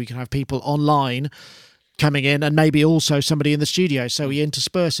where maybe we can have people online coming in and maybe also somebody in the studio, so we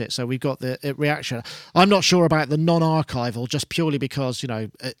intersperse it, so we've got the reaction. I'm not sure about the non-archival, just purely because, you know,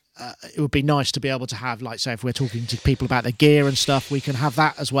 it would be nice to be able to have, like, say, if we're talking to people about their gear and stuff, we can have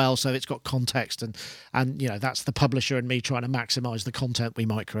that as well, so it's got context, and you know, that's the publisher and me trying to maximize the content we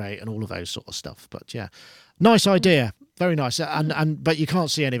might create and all of those sort of stuff. But yeah, nice idea, very nice. And but you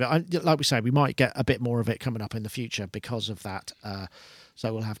can't see any of it. Like we say, we might get a bit more of it coming up in the future because of that.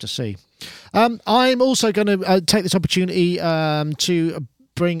 So we'll have to see. I'm also going to take this opportunity to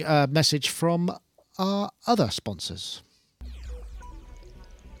bring a message from our other sponsors.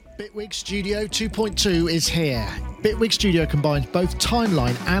 Bitwig Studio 2.2 is here. Bitwig Studio combines both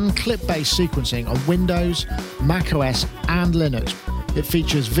timeline and clip-based sequencing on Windows, macOS and Linux. It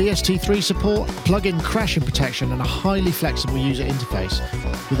features VST3 support, plug-in crashing protection and a highly flexible user interface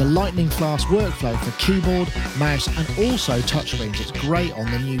with a lightning-fast workflow for keyboard, mouse and also touchscreens. It's great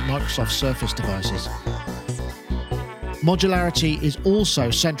on the new Microsoft Surface devices. Modularity is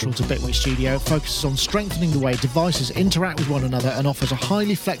also central to Bitwig Studio. It focuses on strengthening the way devices interact with one another and offers a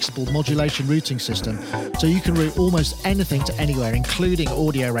highly flexible modulation routing system, so you can route almost anything to anywhere, including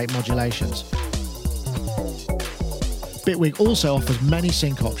audio rate modulations. Bitwig also offers many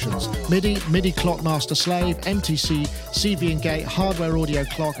sync options: MIDI clock master slave, MTC, CV and gate, hardware audio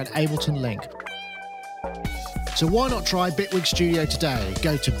clock, and Ableton Link. So why not try Bitwig Studio today?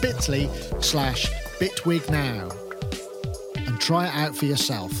 Go to bit.ly/Bitwig now and try it out for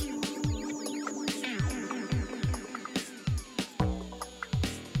yourself.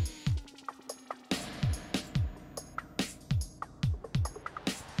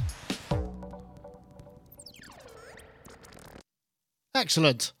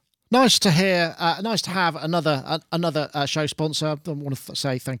 Excellent. Nice to hear. Nice to have another show sponsor. I want to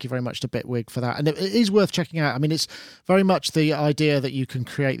say thank you very much to Bitwig for that. And it is worth checking out. I mean, it's very much the idea that you can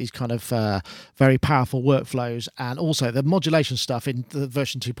create these kind of very powerful workflows, and also the modulation stuff in the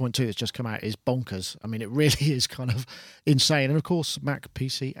version 2.2 that's just come out is bonkers. I mean, it really is kind of insane. And of course, Mac,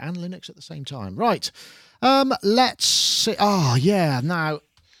 PC, and Linux at the same time. Right. Let's see. Oh yeah. Now,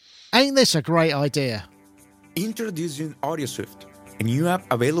 ain't this a great idea? Introducing AudioSwift, a new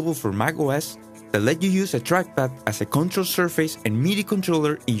app available for macOS that lets you use a trackpad as a control surface and MIDI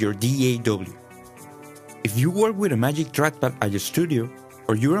controller in your DAW. If you work with a Magic Trackpad at your studio,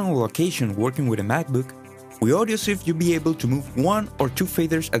 or you're on location working with a MacBook, with AudioSwift you'll be able to move 1 or 2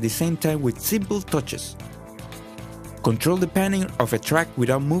 faders at the same time with simple touches. Control the panning of a track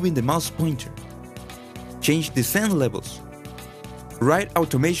without moving the mouse pointer. Change descent levels. Write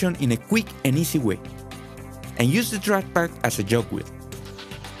automation in a quick and easy way. And use the trackpad as a jog wheel.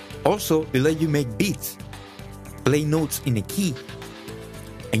 Also, it lets you make beats, play notes in a key,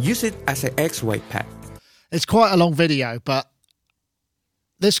 and use it as an XY pad. It's quite a long video, but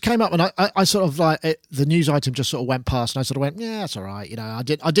this came up, and I sort of like the news item just sort of went past, and I sort of went, yeah, that's all right. You know, I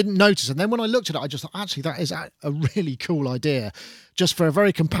didn't notice, and then when I looked at it, I just thought, actually, that is a really cool idea, just for a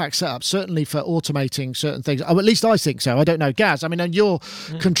very compact setup. Certainly for automating certain things. Oh, at least I think so. I don't know, Gaz. I mean, on your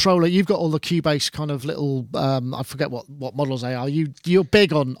controller, you've got all the Cubase kind of little. I forget what models they are. You're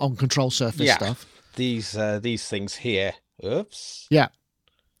big on control surface stuff. These things here. Oops. Yeah.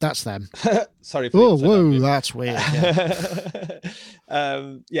 That's them. Sorry. For whoa, that's weird.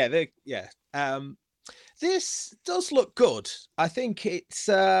 Yeah. This does look good. I think it's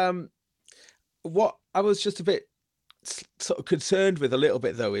what I was just a bit sort of concerned with a little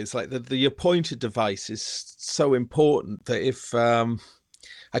bit though is like the appointed device is so important that if I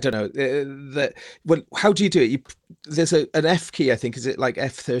don't know how do you do it? There's an F key, I think. Is it like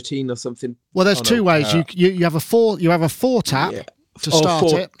F13 or something? Well, there's two ways. You have a four tap. Yeah. To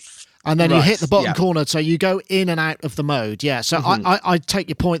start it, and then you hit the bottom corner, so you go in and out of the mode. Yeah, so I take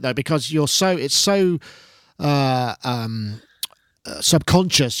your point though, because it's so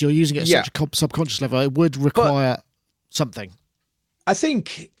subconscious. You're using it at such a subconscious level. It would require something. I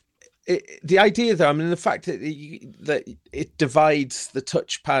think the idea, though, I mean, the fact that it divides the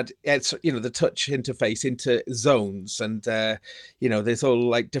touchpad, the touch interface into zones, and there's all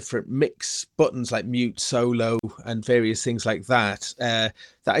like different mix buttons like mute, solo, and various things like that. That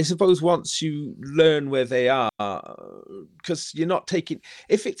I suppose once you learn where they are, because you're not taking,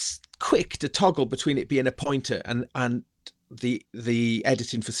 if it's quick to toggle between it being a pointer and the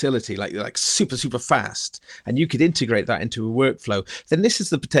editing facility, like super fast, and you could integrate that into a workflow, then this is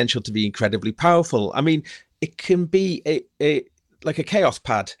the potential to be incredibly powerful. I mean, it can be like a chaos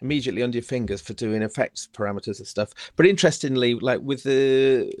pad immediately under your fingers for doing effects parameters and stuff. But interestingly, like with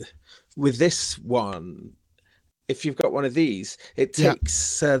this one, if you've got one of these, it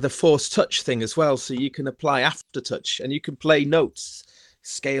takes the force touch thing as well, so you can apply aftertouch and you can play notes,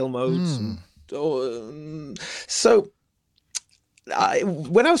 scale modes, so.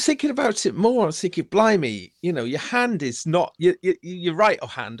 When I was thinking about it more, I was thinking, blimey, your hand is not your right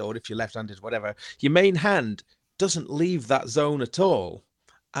hand, or if you're left-handed, whatever, your main hand doesn't leave that zone at all.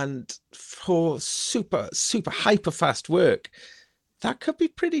 And for super hyper fast work, that could be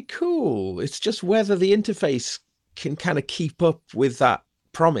pretty cool. It's just whether the interface can kind of keep up with that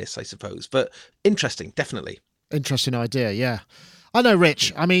promise, I suppose. But interesting, definitely. Interesting idea, yeah. I know,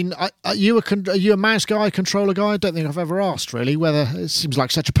 Rich. I mean, are you a mouse guy, controller guy? I don't think I've ever asked, really, whether it seems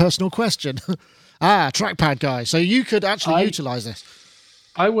like such a personal question. Trackpad guy. So you could actually utilize this.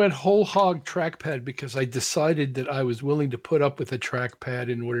 I went whole hog trackpad because I decided that I was willing to put up with a trackpad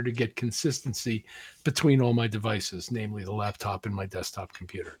in order to get consistency between all my devices, namely the laptop and my desktop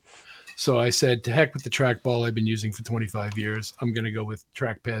computer. So I said, to heck with the trackball I've been using for 25 years. I'm going to go with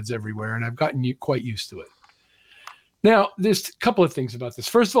trackpads everywhere, and I've gotten quite used to it. Now, there's a couple of things about this.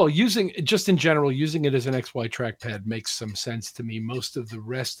 First of all, using it as an XY trackpad makes some sense to me. Most of the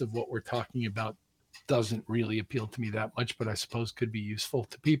rest of what we're talking about doesn't really appeal to me that much, but I suppose could be useful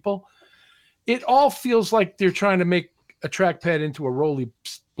to people. It all feels like they're trying to make a trackpad into a Rolly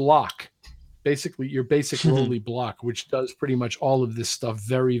block, basically your basic Rolly block, which does pretty much all of this stuff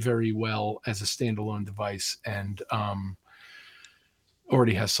very, very well as a standalone device, and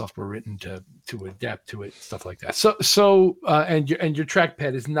already has software written to adapt to it, stuff like that. And your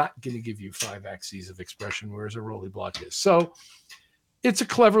trackpad is not going to give you 5 axes of expression, whereas a Rolly block is. So it's a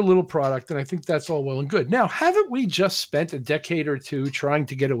clever little product, and I think that's all well and good. Now, haven't we just spent a decade or two trying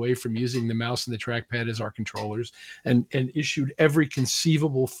to get away from using the mouse and the trackpad as our controllers, and issued every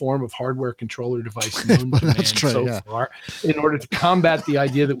conceivable form of hardware controller device known to man far, in order to combat the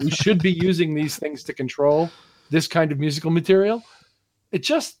idea that we should be using these things to control this kind of musical material? It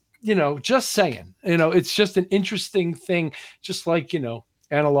just, just saying, it's just an interesting thing. Just like,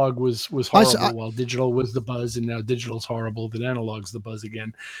 analog was horrible while digital was the buzz, and now digital's horrible, then analog's the buzz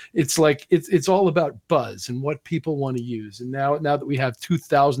again. It's like, it's all about buzz and what people want to use. And now that we have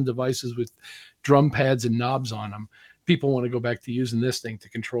 2,000 devices with drum pads and knobs on them, people want to go back to using this thing to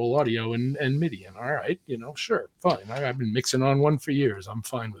control audio and MIDI. And all right, sure, fine. I've been mixing on one for years. I'm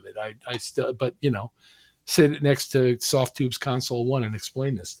fine with it. I still, but sit next to Softtube's Console 1 and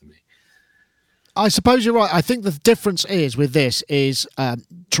explain this to me. I suppose you're right. I think the difference with this is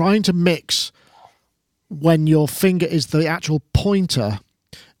trying to mix when your finger is the actual pointer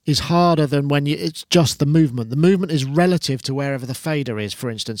is harder than when it's just the movement. The movement is relative to wherever the fader is, for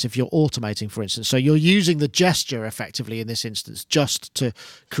instance, if you're automating, for instance. So you're using the gesture effectively in this instance just to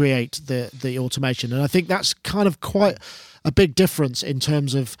create the automation. And I think that's kind of quite a big difference in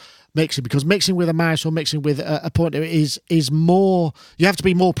terms of mixing, because mixing with a mouse or mixing with a pointer is more, you have to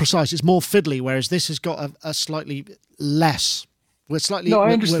be more precise. It's more fiddly, whereas this has got a slightly less, I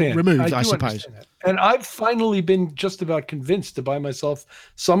understand. Removed, I suppose. And I've finally been just about convinced to buy myself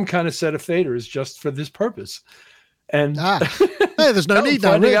some kind of set of faders just for this purpose. And hey, there's no need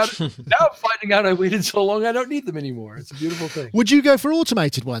now, Rich. Now I'm finding out I waited so long I don't need them anymore. It's a beautiful thing. Would you go for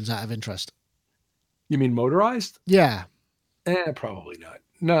automated ones out of interest? You mean motorized? Yeah. Probably not.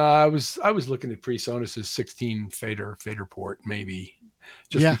 No, I was looking at PreSonus's 16 fader port, maybe,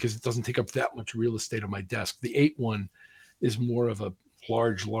 just because it doesn't take up that much real estate on my desk. The 8 one is more of a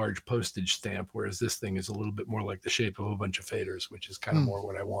large postage stamp, whereas this thing is a little bit more like the shape of a bunch of faders, which is kind of more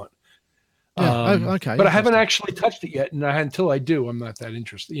what I want. Yeah, okay. But I haven't actually touched it yet, and until I do, I'm not that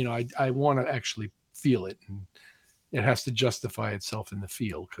interested. I want to actually feel it, and it has to justify itself in the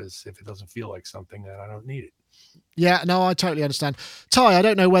feel, because if it doesn't feel like something, then I don't need it. Yeah, no, I totally understand. Ty, I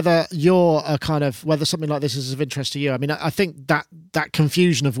don't know whether you're whether something like this is of interest to you. I mean, I think that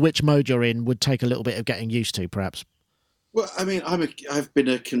confusion of which mode you're in would take a little bit of getting used to, perhaps. Well, I mean,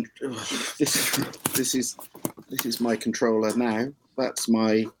 this is my controller now. That's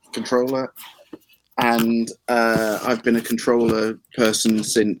my controller, and I've been a controller person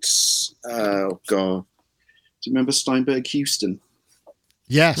since do you remember Steinberg Houston?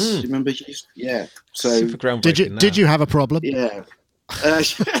 Yes. Do you remember Houston? Yeah. So did you have a problem? Yeah.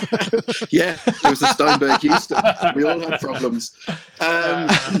 Yeah, it was a Steinberg Houston. We all had problems.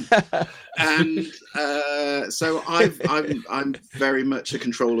 So I'm very much a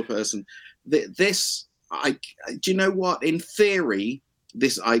controller person. Do you know what? In theory,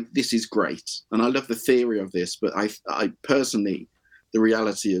 this is great, and I love the theory of this. But I personally, the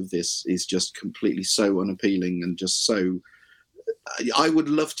reality of this is just completely so unappealing, and just so. I would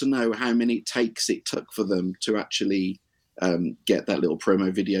love to know how many takes it took for them to actually get that little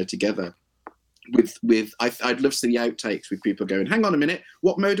promo video together. I'd love to see the outtakes with people going, hang on a minute,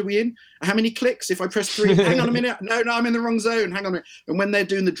 what mode are we in? How many clicks if I press 3? Hang on a minute, no, I'm in the wrong zone, hang on a minute. And when they're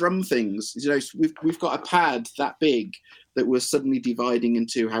doing the drum things, we've got a pad that big that we're suddenly dividing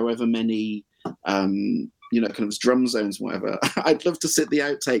into however many kind of drum zones, whatever. I'd love to sit the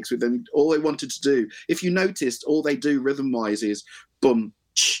outtakes with them. All they wanted to do, if you noticed, all they do rhythm-wise is boom,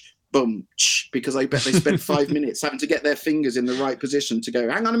 boom, because I bet they spent 5 minutes having to get their fingers in the right position to go,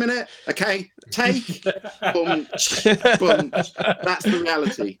 hang on a minute, okay, take, boom, boom. That's the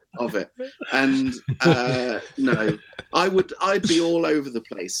reality of it. And no, I'd be all over the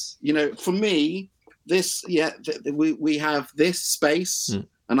place. For me, we have this space,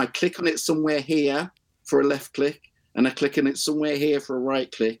 and I click on it somewhere here for a left click, and I click on it somewhere here for a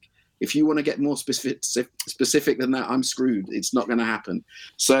right click. If you want to get more specific than that, I'm screwed. It's not going to happen.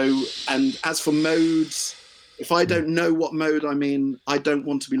 So, and as for modes, if I don't know what mode I'm in, I don't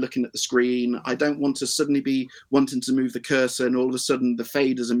want to be looking at the screen. I don't want to suddenly be wanting to move the cursor and all of a sudden the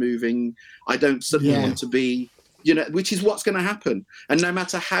faders are moving. I don't suddenly want to be which is what's going to happen. And no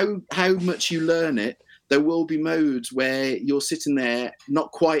matter how much you learn it, there will be modes where you're sitting there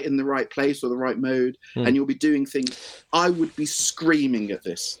not quite in the right place or the right mode, and you'll be doing things. I would be screaming at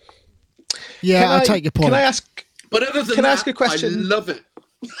this. Yeah, I take your point. Can I ask? But other than Can I that, ask a question? I love it.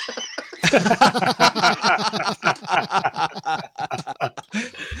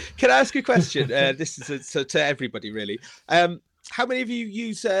 Can I ask a question? This is to everybody, really. How many of you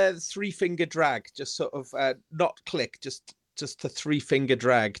use three-finger drag? Just sort of not click, just the three-finger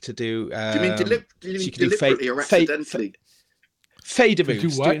drag to do. Do you mean deliberately or accidentally? Fader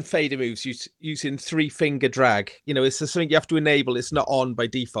moves, what? doing fader moves using three-finger drag. It's something you have to enable. It's not on by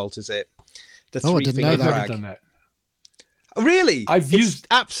default, is it? The I didn't know three-finger that. I've drag. done that. Really? I've It's used-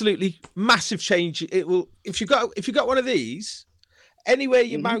 absolutely massive change. It will if you got one of these, anywhere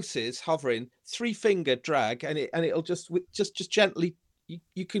your mouse is hovering, three-finger drag, and it'll just gently.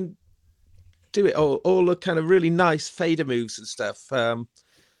 You can do it all the kind of really nice fader moves and stuff. Oh,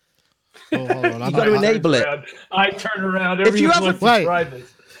 hold on. You got to enable it. I turn around. If you Everyone haven't- wants to Wait. try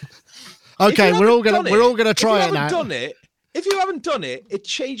this. Okay, we're all gonna try it now. If you haven't done it, it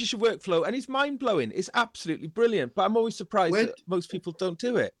changes your workflow, and it's mind blowing. It's absolutely brilliant. But I'm always surprised that most people don't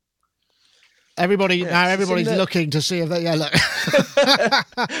do it. Everybody's the- looking to see if they. Yeah, look. I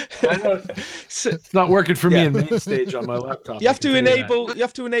know. It's not working for me in main stage on my laptop. You have to I can tell you that. enable. You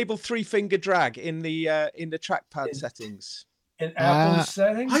have to enable three-finger drag in the trackpad settings. in Apple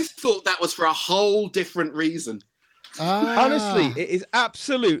settings. I thought that was for a whole different reason. Honestly, it is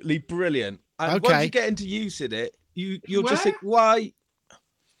absolutely brilliant. And once you get into using it, you'll just think, why?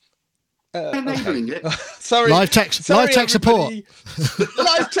 Enabling it. Sorry, live tech support.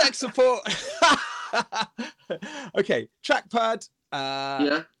 Live tech support. Okay, trackpad.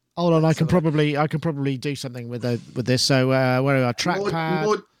 Yeah. Hold on, I can probably do something with this. So where are our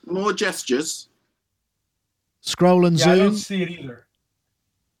trackpad? More gestures. Scroll and Yeah, I don't zoom. see it either.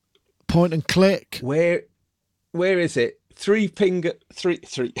 Point and click. Where is it? Three.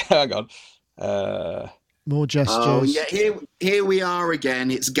 Hang on. More gestures. Oh yeah, here we are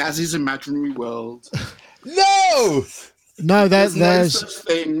again. It's Gaz's imaginary world. No. No, there's. no such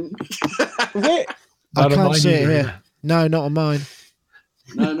thing. Where? I Not on can't mine see it either, here. yeah. No, not on mine.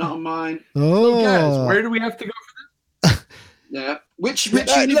 No, not on mine. Oh, Guys, where do we have to go? Yeah. Which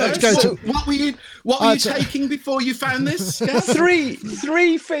let's universe? go to- What were you taking before you found this? Gaz?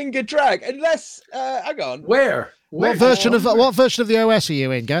 Three-finger drag. Unless, hang on. Where? what version of the OS are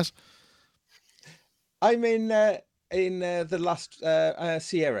you in, Gaz? I'm in the last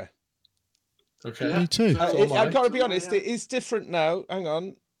Sierra. Okay. Me too. I've got to be honest. It is different now. Hang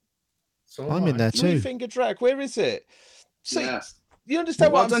on. So I'm in there too. Three-finger drag. Where is it? So Yeah. you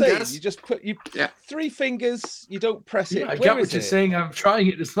understand Well what I'm done, saying? Gaz. You just put three fingers. You don't press it. Yeah, I Where get what is you're it? saying. I'm trying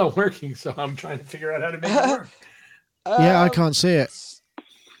it. It's not working, so I'm trying to figure out how to make it work. Yeah, I can't see it.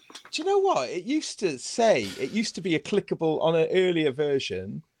 Do you know what? It used to be a clickable on an earlier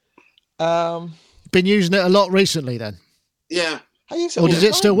version. Been using it a lot recently, then. Yeah. I use it Or all does the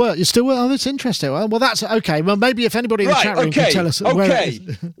it still time. work? You still work? Oh, that's interesting. Well, that's okay. Well, maybe if anybody in the chat room can tell us where it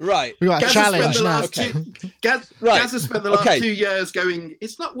is. Right. We've got a Gaz has spent challenge the now. last Gaz has spent the last 2 years going,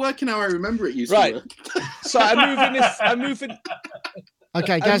 it's not working how I remember it used to Right. work. So I'm moving.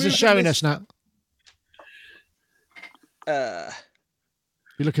 Okay, Gaz is moving showing this- us now.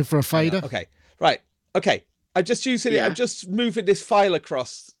 You're looking for a fader? Okay. Right. Okay. I'm just using it. Yeah. I'm just moving this file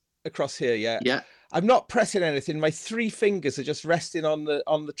across here. Yeah. Yeah. I'm not pressing anything. My three fingers are just resting on the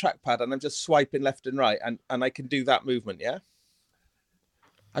trackpad, and I'm just swiping left and right, and I can do that movement. Yeah.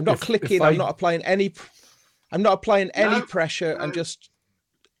 I'm not clicking. I'm not applying any. I'm not applying any pressure. I'm just.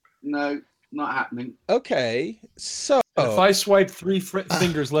 No, not happening. Okay. So. If I swipe three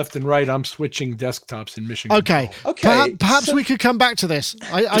fingers left and right, I'm switching desktops in Mission Okay. Control. Okay. Perhaps we could come back to this.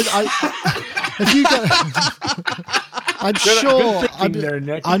 If you go,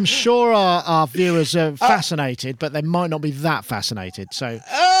 I'm sure our viewers are fascinated, but they might not be that fascinated. So,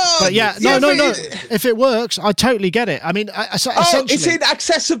 but yeah, no. If it works, I totally get it. I mean, essentially, it's in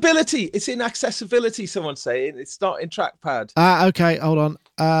accessibility. It's in accessibility. Someone's saying it's not in trackpad. Okay, hold on.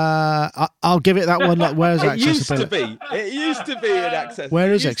 I'll give it that one. Like, where's It used to accessibility? be. It used to be in access.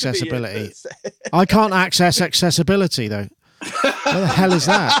 Where is it used to be in accessibility? this. I can't access accessibility though. Where the hell is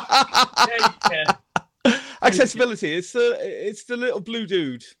that? Yeah, you can. Accessibility. It's the little blue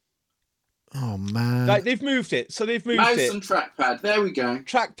dude. Oh man! Like they've moved it. So they've moved Mouse it. and trackpad. There we go.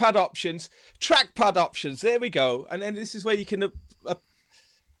 Trackpad options. There we go. And then this is where you can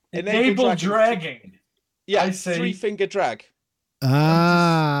Enable dragging. Yeah, I say- three-finger drag.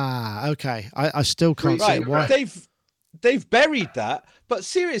 Okay. I still can't see Right. why. They've buried that, But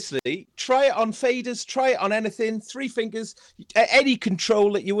seriously, try it on faders, try it on anything, 3 fingers, any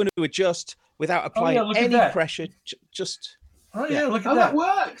control that you want to adjust without applying any pressure. Just look at that. That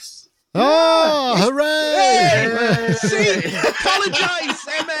works. Oh, hooray! See, apologise,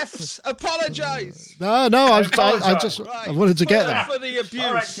 MFs, apologise. No, I wanted to get that. For the abuse.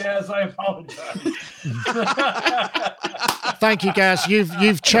 All right, Gaz, I apologize. Thank you, Gaz.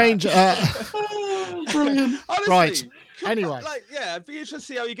 You've changed. Brilliant. Honestly, Right. Anyway. I'd be interested to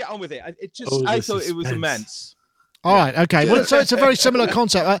see how you get on with it. I thought it was immense. All right, okay. Well, so it's a very similar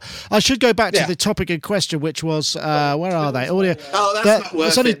concept. I should go back to the topic in question, which was where are they? Audio. Oh, that's not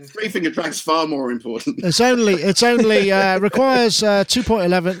worth it. 3-finger drag's far more important. It's only requires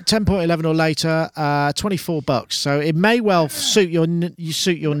 2.11, 10.11 or later, $24. So it may well suit your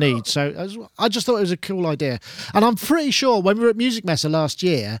needs. So I just thought it was a cool idea, and I'm pretty sure when we were at Music Messe last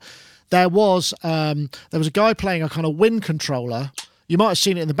year, there was a guy playing a kind of wind controller. You might have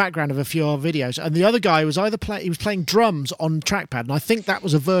seen it in the background of a few of our videos. And the other guy was playing drums on trackpad. And I think that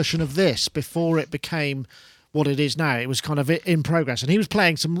was a version of this before it became what it is now. It was kind of in progress. And he was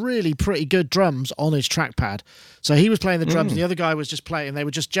playing some really pretty good drums on his trackpad. So he was playing the drums and the other guy was just playing. They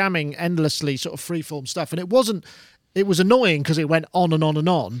were just jamming endlessly, sort of freeform stuff. And it was annoying because it went on and on and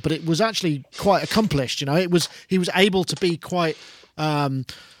on, but it was actually quite accomplished. He was able to be quite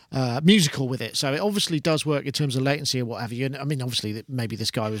musical with it, so it obviously does work in terms of latency or what have you. And I mean, obviously, maybe this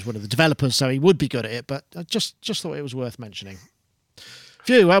guy was one of the developers, so he would be good at it. But I just thought it was worth mentioning.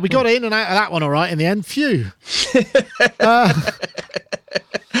 Phew, we got in and out of that one all right in the end. Phew.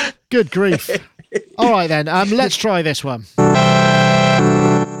 Good grief. All right then, let's try this one.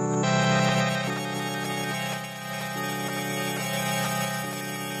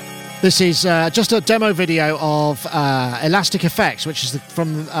 This is just a demo video of Elastic Effects, which is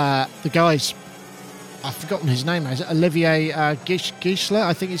from the guys. I've forgotten his name. Is it Olivier Gischler,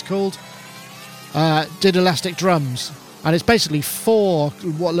 I think he's called? Did Elastic Drums. And it's basically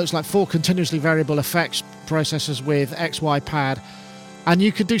what looks like four continuously variable effects processors with XY pad. And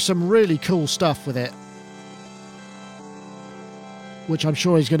you could do some really cool stuff with it, which I'm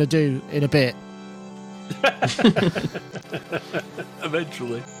sure he's going to do in a bit.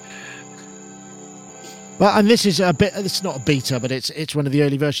 Eventually. Well, and this is it's not a beta, but it's one of the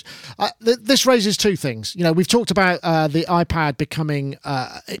early versions. This raises two things. We've talked about the iPad becoming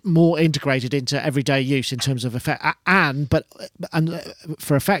more integrated into everyday use in terms of effect, and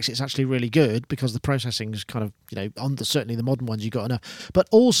for effects, it's actually really good because the processing is kind of, on certainly the modern ones you've got enough. But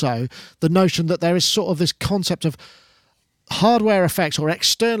also the notion that there is sort of this concept of hardware effects or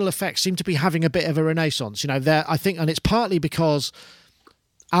external effects seem to be having a bit of a renaissance. I think, and it's partly because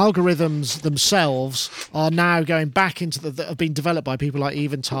algorithms themselves are now going back into that have been developed by people like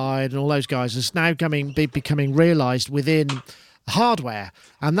Eventide and all those guys. It's now becoming realised within hardware,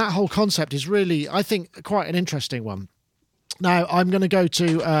 and that whole concept is really, I think, quite an interesting one. Now I'm going to go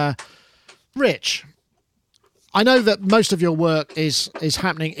to Rich. I know that most of your work is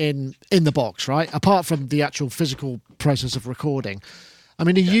happening in the box, right? Apart from the actual physical process of recording. I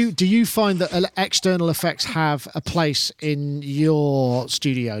mean, do you find that external effects have a place in your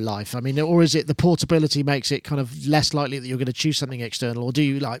studio life? I mean, or is it the portability makes it kind of less likely that you're going to choose something external? Or do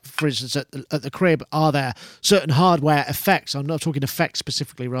you, like, for instance, at the crib, are there certain hardware effects? I'm not talking effects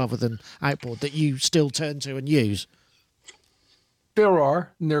specifically rather than outboard that you still turn to and use? There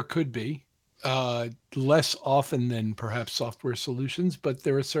are, and there could be. Less often than perhaps software solutions, but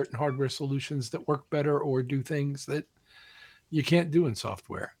there are certain hardware solutions that work better or do things that you can't do in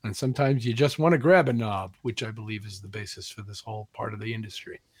software. And sometimes you just want to grab a knob, which I believe is the basis for this whole part of the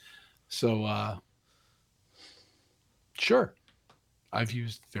industry. So, sure, I've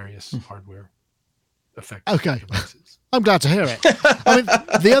used various hardware effects. Okay, devices. I'm glad to hear it. I mean,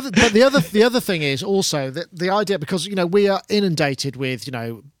 the other thing is also that the idea, because we are inundated with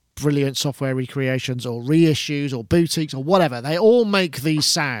brilliant software recreations or reissues or boutiques or whatever. They all make these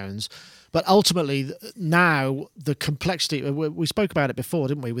sounds. But ultimately, now the complexity, we spoke about it before,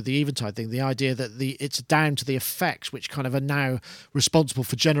 didn't we, with the Eventide thing, the idea that it's down to the effects, which kind of are now responsible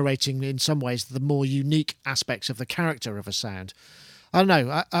for generating, in some ways, the more unique aspects of the character of a sound. I don't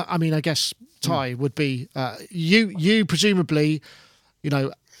know. I mean, I guess, Ty, would be, you presumably,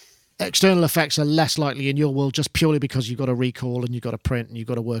 external effects are less likely in your world just purely because you've got to recall and you've got to print and you've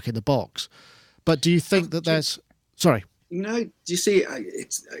got to work in the box. But do you think that there's... Sorry. Do you see,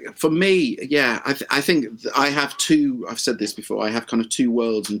 it's for me, I think I have two, I've said this before, I have kind of two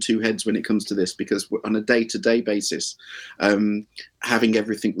worlds and two heads when it comes to this, because on a day-to-day basis, having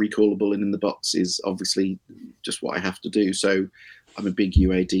everything recallable and in the box is obviously just what I have to do. So I'm a big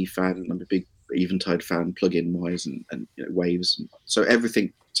UAD fan, and I'm a big Eventide fan plugin wise and waves. So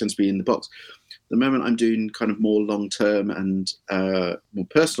everything tends to be in the box. The moment I'm doing kind of more long term and more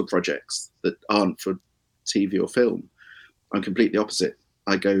personal projects that aren't for TV or film, I'm completely opposite.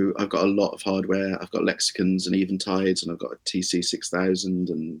 I've got a lot of hardware. I've got Lexicons and Eventides, and I've got a TC6000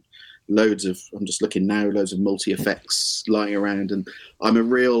 and I'm just looking now, loads of multi-effects lying around, and I'm a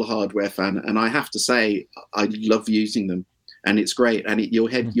real hardware fan, and I have to say I love using them, and it's great, and your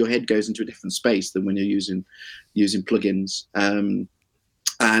head goes into a different space than when you're using plugins.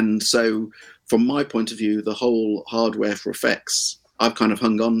 And so from my point of view, the whole hardware for effects, I've kind of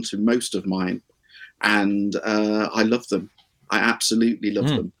hung on to most of mine, and I love them. I absolutely love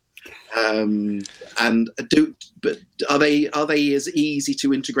them. But are they as easy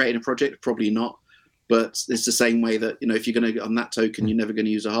to integrate in a project? Probably not. But it's the same way that, if you're going to, on that token, you're never going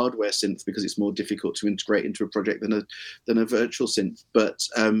to use a hardware synth because it's more difficult to integrate into a project than a virtual synth. But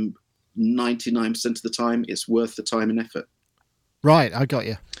 99% of the time, it's worth the time and effort. Right, I got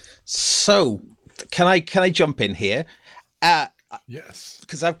you. So, can I jump in here? Yes.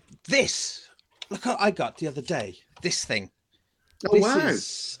 Because look what I got the other day. This thing. Oh, wow.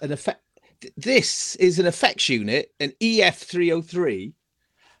 This is an effects unit, an EF303,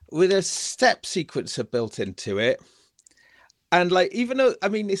 with a step sequencer built into it. And even though,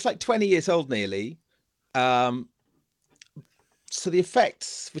 it's 20 years old nearly. So the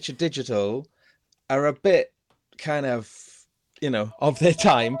effects, which are digital, are a bit kind of, of their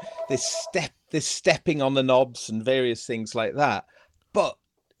time. This stepping on the knobs and various things like that. But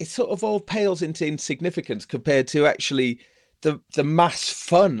it sort of all pales into insignificance compared to actually the mass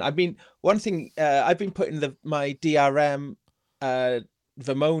fun. One thing, I've been putting my DRM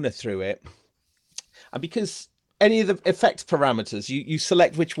Vermona through it, and because any of the effects parameters, you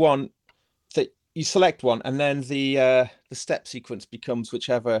select which one that you select one, and then the step sequence becomes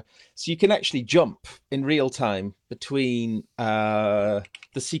whichever. So you can actually jump in real time between the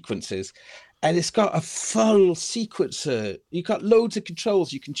sequences. And it's got a full sequencer. You've got loads of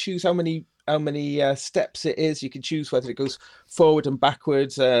controls. You can choose how many steps it is. You can choose whether it goes forward and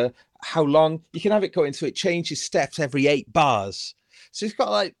backwards, how long. You can have it going so it changes steps every 8 bars. So it's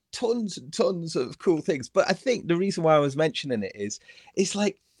got tons and tons of cool things. But I think the reason why I was mentioning it is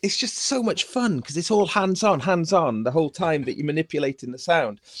it's just so much fun because it's all hands-on the whole time that you're manipulating the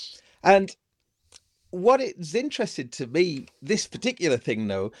sound. And what is interesting to me, this particular thing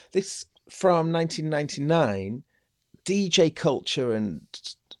though, this from 1999, DJ culture and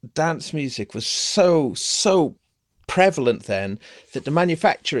dance music was so prevalent then that the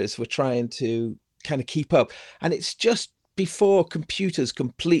manufacturers were trying to kind of keep up. And it's just before computers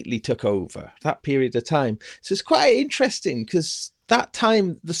completely took over, that period of time. So it's quite interesting because that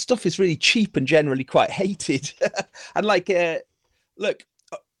time the stuff is really cheap and generally quite hated. And look,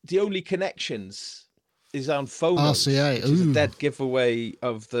 the only connections is on phonos, RCA, which is a dead giveaway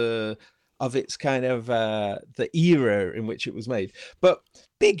of its kind of the era in which it was made. But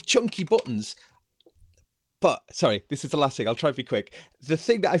big chunky buttons. But sorry, this is the last thing. I'll try to be quick. The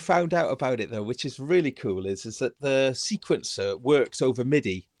thing that I found out about it though, which is really cool, is that the sequencer works over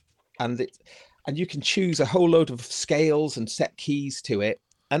MIDI, and you can choose a whole load of scales and set keys to it,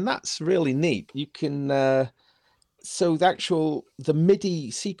 and that's really neat. You can so the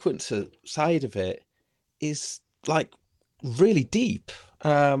MIDI sequencer side of it is really deep. You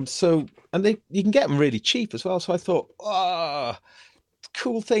can get them really cheap as well. So I thought,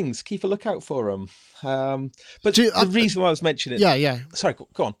 cool things. Keep a lookout for them. But the reason why I was mentioning it, yeah. Sorry,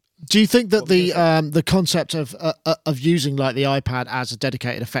 go on. Do you think that the concept of using the iPad as a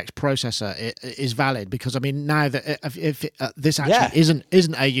dedicated effects processor is valid? Because now that if this actually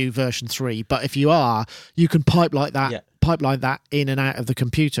isn't AU version 3, but if you are, you can pipeline that in and out of the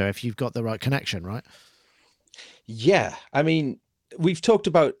computer if you've got the right connection, right? Yeah, we've talked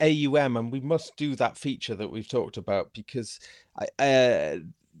about AUM, and we must do that feature that we've talked about because the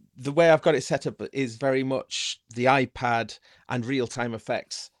way I've got it set up is very much the iPad and real-time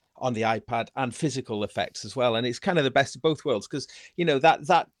effects on the iPad and physical effects as well. And it's kind of the best of both worlds because,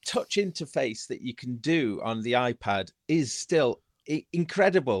 that touch interface that you can do on the iPad is still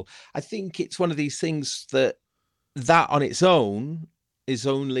incredible. I think it's one of these things that on its own is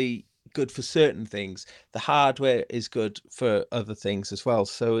only good for certain things. The hardware is good for other things as well.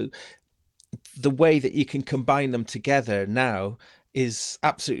 So the way that you can combine them together now is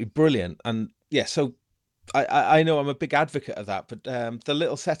absolutely brilliant. And yeah, so I know I'm a big advocate of that, but the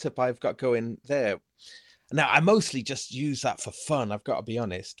little setup I've got going there now, I mostly just use that for fun. I've got to be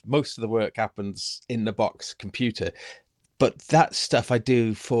honest. Most of the work happens in the box computer, but that stuff I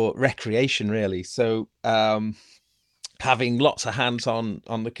do for recreation really. So having lots of hands on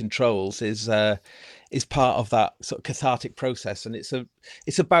the controls is part of that sort of cathartic process. And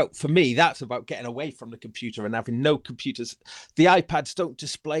it's about, for me, that's about getting away from the computer and having no computers. The iPads don't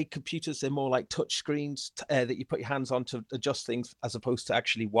display computers. They're more like touch screens that you put your hands on to adjust things as opposed to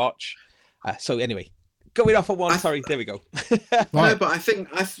actually watch. So anyway, going off on one, sorry, there we go. No, but I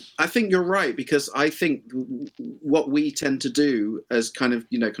think you're right, because I think what we tend to do as kind of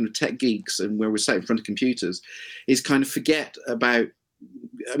tech geeks, and where we're sat in front of computers, is kind of forget about,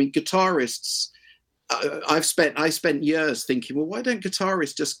 I mean, guitarists. I spent years thinking, well, why don't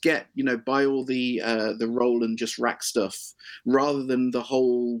guitarists just buy all the Roland just rack stuff, rather than the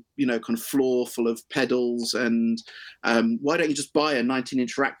whole kind of floor full of pedals, and why don't you just buy a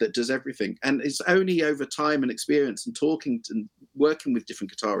 19-inch rack that does everything? And it's only over time and experience and talking and working with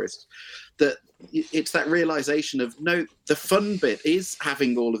different guitarists that it's that realization of, no, the fun bit is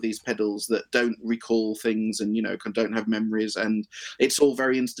having all of these pedals that don't recall things and don't have memories, and it's all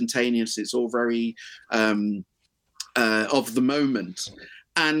very instantaneous, it's all very of the moment.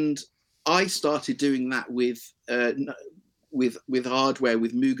 And I started doing that with hardware,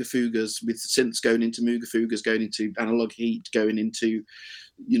 with Mooga Fugas, with synths going into Mooga Fugas, going into analog heat, going into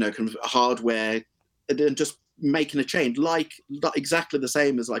kind of hardware, and just making a chain, like exactly the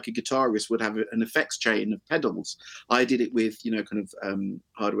same as like a guitarist would have an effects chain of pedals. I did it with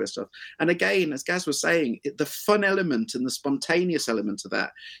hardware stuff. And again, as Gaz was saying, the fun element and the spontaneous element of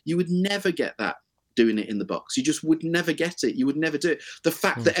that, you would never get that doing it in the box. You just would never get it. You would never do it. The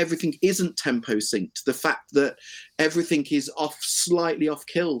fact that everything isn't tempo synced, the fact that everything is slightly off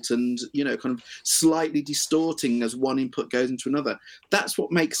kilt and kind of slightly distorting as one input goes into another, that's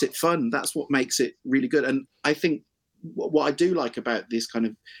what makes it fun. That's what makes it really good. And I think what I do like about this kind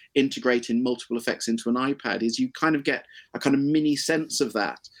of integrating multiple effects into an iPad is you kind of get a kind of mini sense of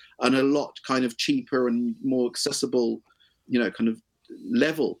that, and a lot kind of cheaper and more accessible kind of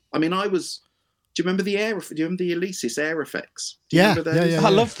level. I mean, do you remember the Alesis Air Effects? Do you remember those? I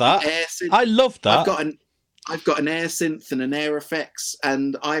love that. I love that. I've got an Air Synth and an Air Effects,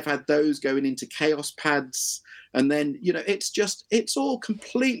 and I've had those going into Chaos Pads. And then, it's all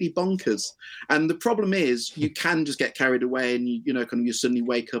completely bonkers. And the problem is you can just get carried away, and you suddenly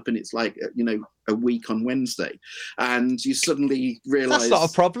wake up and it's like, a week on Wednesday, and you suddenly realize that's not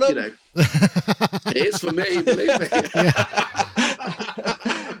a problem. It is for me, believe me.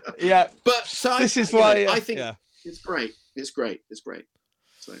 Yeah. But so this is why I think it's great. It's great.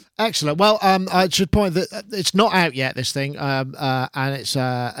 So. Excellent. Well, I should point that it's not out yet, this thing, and it's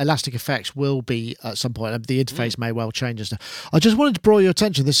Elastic Effects will be at some point. The interface may well change and stuff. I just wanted to draw your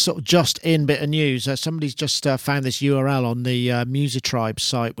attention. This sort of just in bit of news. Somebody's just found this URL on the Musitribe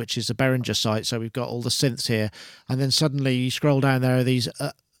site, which is a Behringer site. So we've got all the synths here, and then suddenly you scroll down, there are these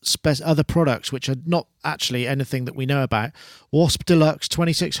other products which are not actually anything that we know about. Wasp Deluxe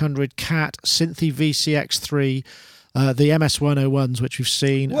 2600, Cat, Synthy VCX3, the MS-101s, which we've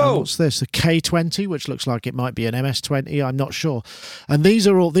seen. What's this? The K20, which looks like it might be an MS-20. I'm not sure. And these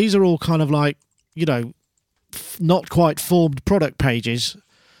are all kind of like, not quite formed product pages.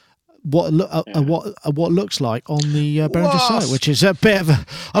 What looks like on the Behringer site, which is a bit of a.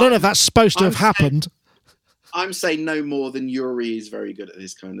 I don't know if that's supposed to have happened. I'm saying no more than Yuri is very good at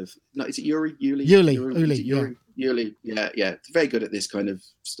this kind of. No, is it Yuri? Yuli. Yuli. Yeah. It's very good at this kind of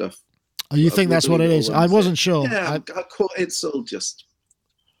stuff. Oh, you think that's what it is? I wasn't sure. Yeah, it's all just.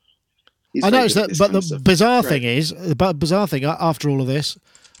 I noticed that, but the bizarre thing, after all of this,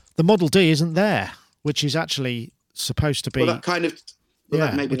 the Model D isn't there, which is actually supposed to be. Well, that kind of.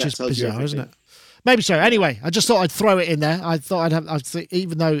 Maybe which is bizarre, isn't it? Maybe so. Anyway, I just thought I'd throw it in there. I thought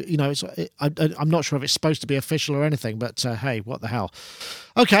even though I'm not sure if it's supposed to be official or anything, but hey, what the hell?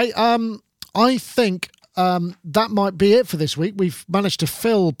 Okay, I think that might be it for this week. We've managed to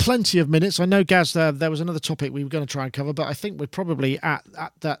fill plenty of minutes. I know, Gaz, there was another topic we were going to try and cover, but I think we're probably at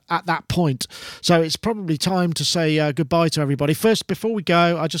that point. So it's probably time to say goodbye to everybody. First, before we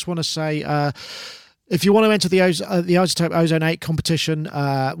go, I just want to say. If you want to enter the iZotope Ozone 8 competition,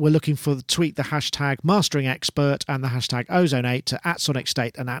 we're looking for tweet the hashtag Mastering Expert and the hashtag Ozone 8 to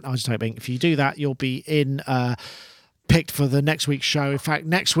 @SonicState and @iZotope Inc. If you do that, you'll be picked for the next week's show. In fact,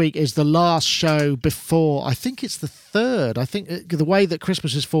 next week is the last show before, I think it's the 3rd. I think the way that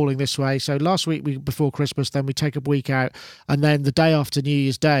Christmas is falling this way. So last week before Christmas, then we take a week out, and then the day after New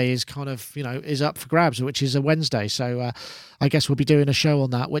Year's Day is kind of, is up for grabs, which is a Wednesday. So I guess we'll be doing a show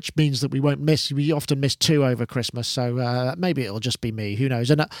on that, which means that we often miss 2 over Christmas. So maybe it'll just be me, who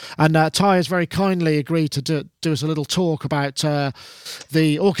knows. And Ty has very kindly agreed to do us a little talk about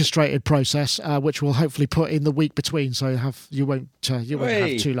the orchestrated process, which we'll hopefully put in the week between. So you won't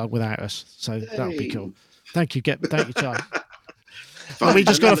have too long without us. So that'll be cool. Thank you, Ty. We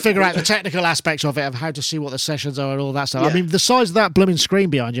just got to figure out the technical aspects of it, of how to see what the sessions are and all that stuff. Yeah. I mean, the size of that blooming screen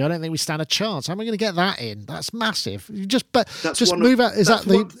behind you, I don't think we stand a chance. How am I going to get that in? That's massive. You just move out.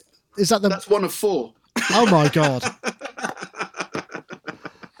 That's one of 4. Oh my God.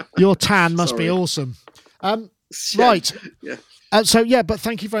 Your tan must be awesome. Right. Yeah. But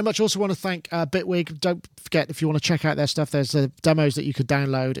thank you very much. Also want to thank Bitwig. Don't forget, if you want to check out their stuff, there's the demos that you could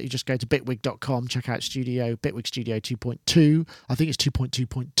download. You just go to bitwig.com, check out Bitwig Studio 2.2. I think it's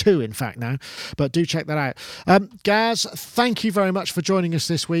 2.2.2 in fact now, but do check that out. Gaz, thank you very much for joining us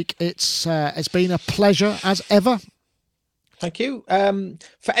this week. It's been a pleasure as ever. Thank you.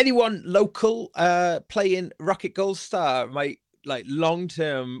 For anyone local playing Rocket Gold Star, my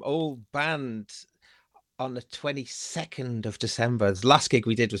long-term old band, on the 22nd of December. The last gig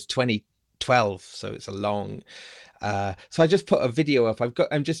we did was 2012, so it's a long. So I just put a video up.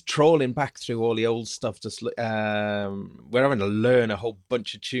 I'm just trawling back through all the old stuff. We're having to learn a whole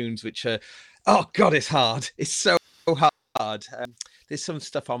bunch of tunes, which are, oh God, it's hard. It's so hard. There's some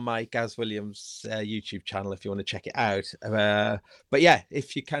stuff on my Gaz Williams YouTube channel if you want to check it out. But yeah,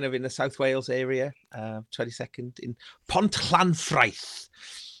 if you're kind of in the South Wales area, 22nd in Pont Llanfraith.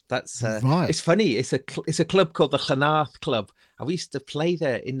 That's right. It's funny. It's a club called the Llanarth Club, and we used to play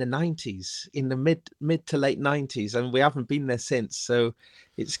there in the 90s, in the mid to late 90s, and we haven't been there since. So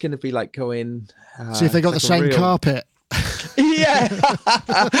it's going to be like going. See if they got the same carpet. Yeah.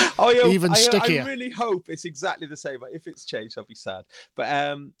 Even stickier. I really hope it's exactly the same. But if it's changed, I'll be sad. But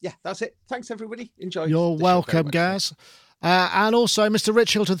yeah, that's it. Thanks everybody. Enjoy. You're welcome, Gaz. And also, Mr.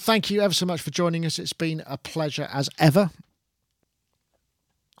 Rich Hilton, thank you ever so much for joining us. It's been a pleasure as ever.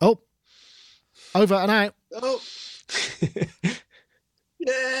 Oh, over and out. Oh.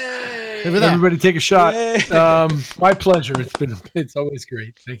 Yay! Everybody take a shot. My pleasure. It's always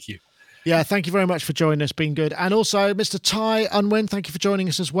great. Thank you. Yeah, thank you very much for joining us. Been good. And also, Mr. Ty Unwin, thank you for joining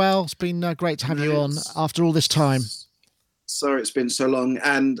us as well. It's been great to have you on after all this time. Sorry, it's been so long,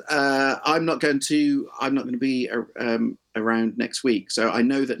 and I'm not going to be around next week. So I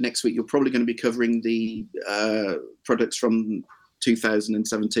know that next week you're probably going to be covering the products from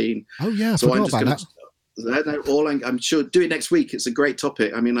 2017. Oh yeah, so I'm just going to. I'm sure do it next week. It's a great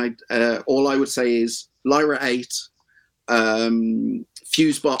topic. I mean, all I would say is Lyra 8,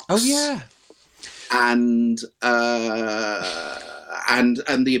 Fusebox. Oh yeah, and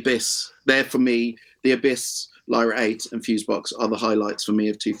the Abyss. They're for me. The Abyss, Lyra 8, and Fusebox are the highlights for me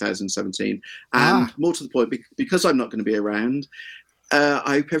of 2017. And more to the point, because I'm not going to be around.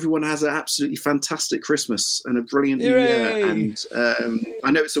 I hope everyone has an absolutely fantastic Christmas and a brilliant New Year. And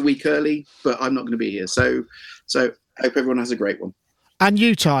I know it's a week early, but I'm not going to be here. So I hope everyone has a great one. And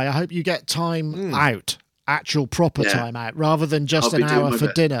you, Ty, I hope you get time out, actual proper time out, rather than just an hour for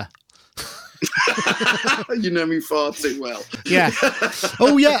dinner. You know me far too well. Yeah.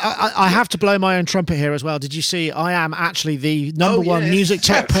 Oh, yeah. I have to blow my own trumpet here as well. Did you see? I am actually the number one music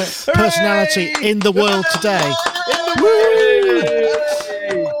tech personality in the world today.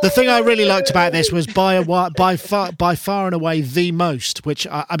 The thing I really liked about this was by far and away the most, which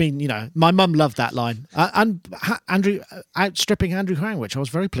I mean, you know, my mum loved that line, and Andrew outstripping Andrew Huang, which I was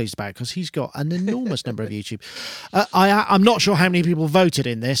very pleased about because he's got an enormous number of YouTube. I'm not sure how many people voted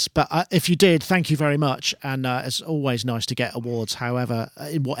in this, but if you did, thank you very much. And it's always nice to get awards, however,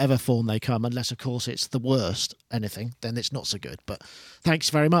 in whatever form they come, unless of course it's the worst anything, then it's not so good. But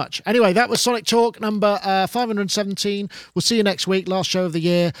thanks very much. Anyway, that was Sonic Talk number 517. We'll see you next week, last show of the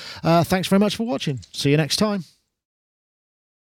year. Thanks very much for watching. See you next time.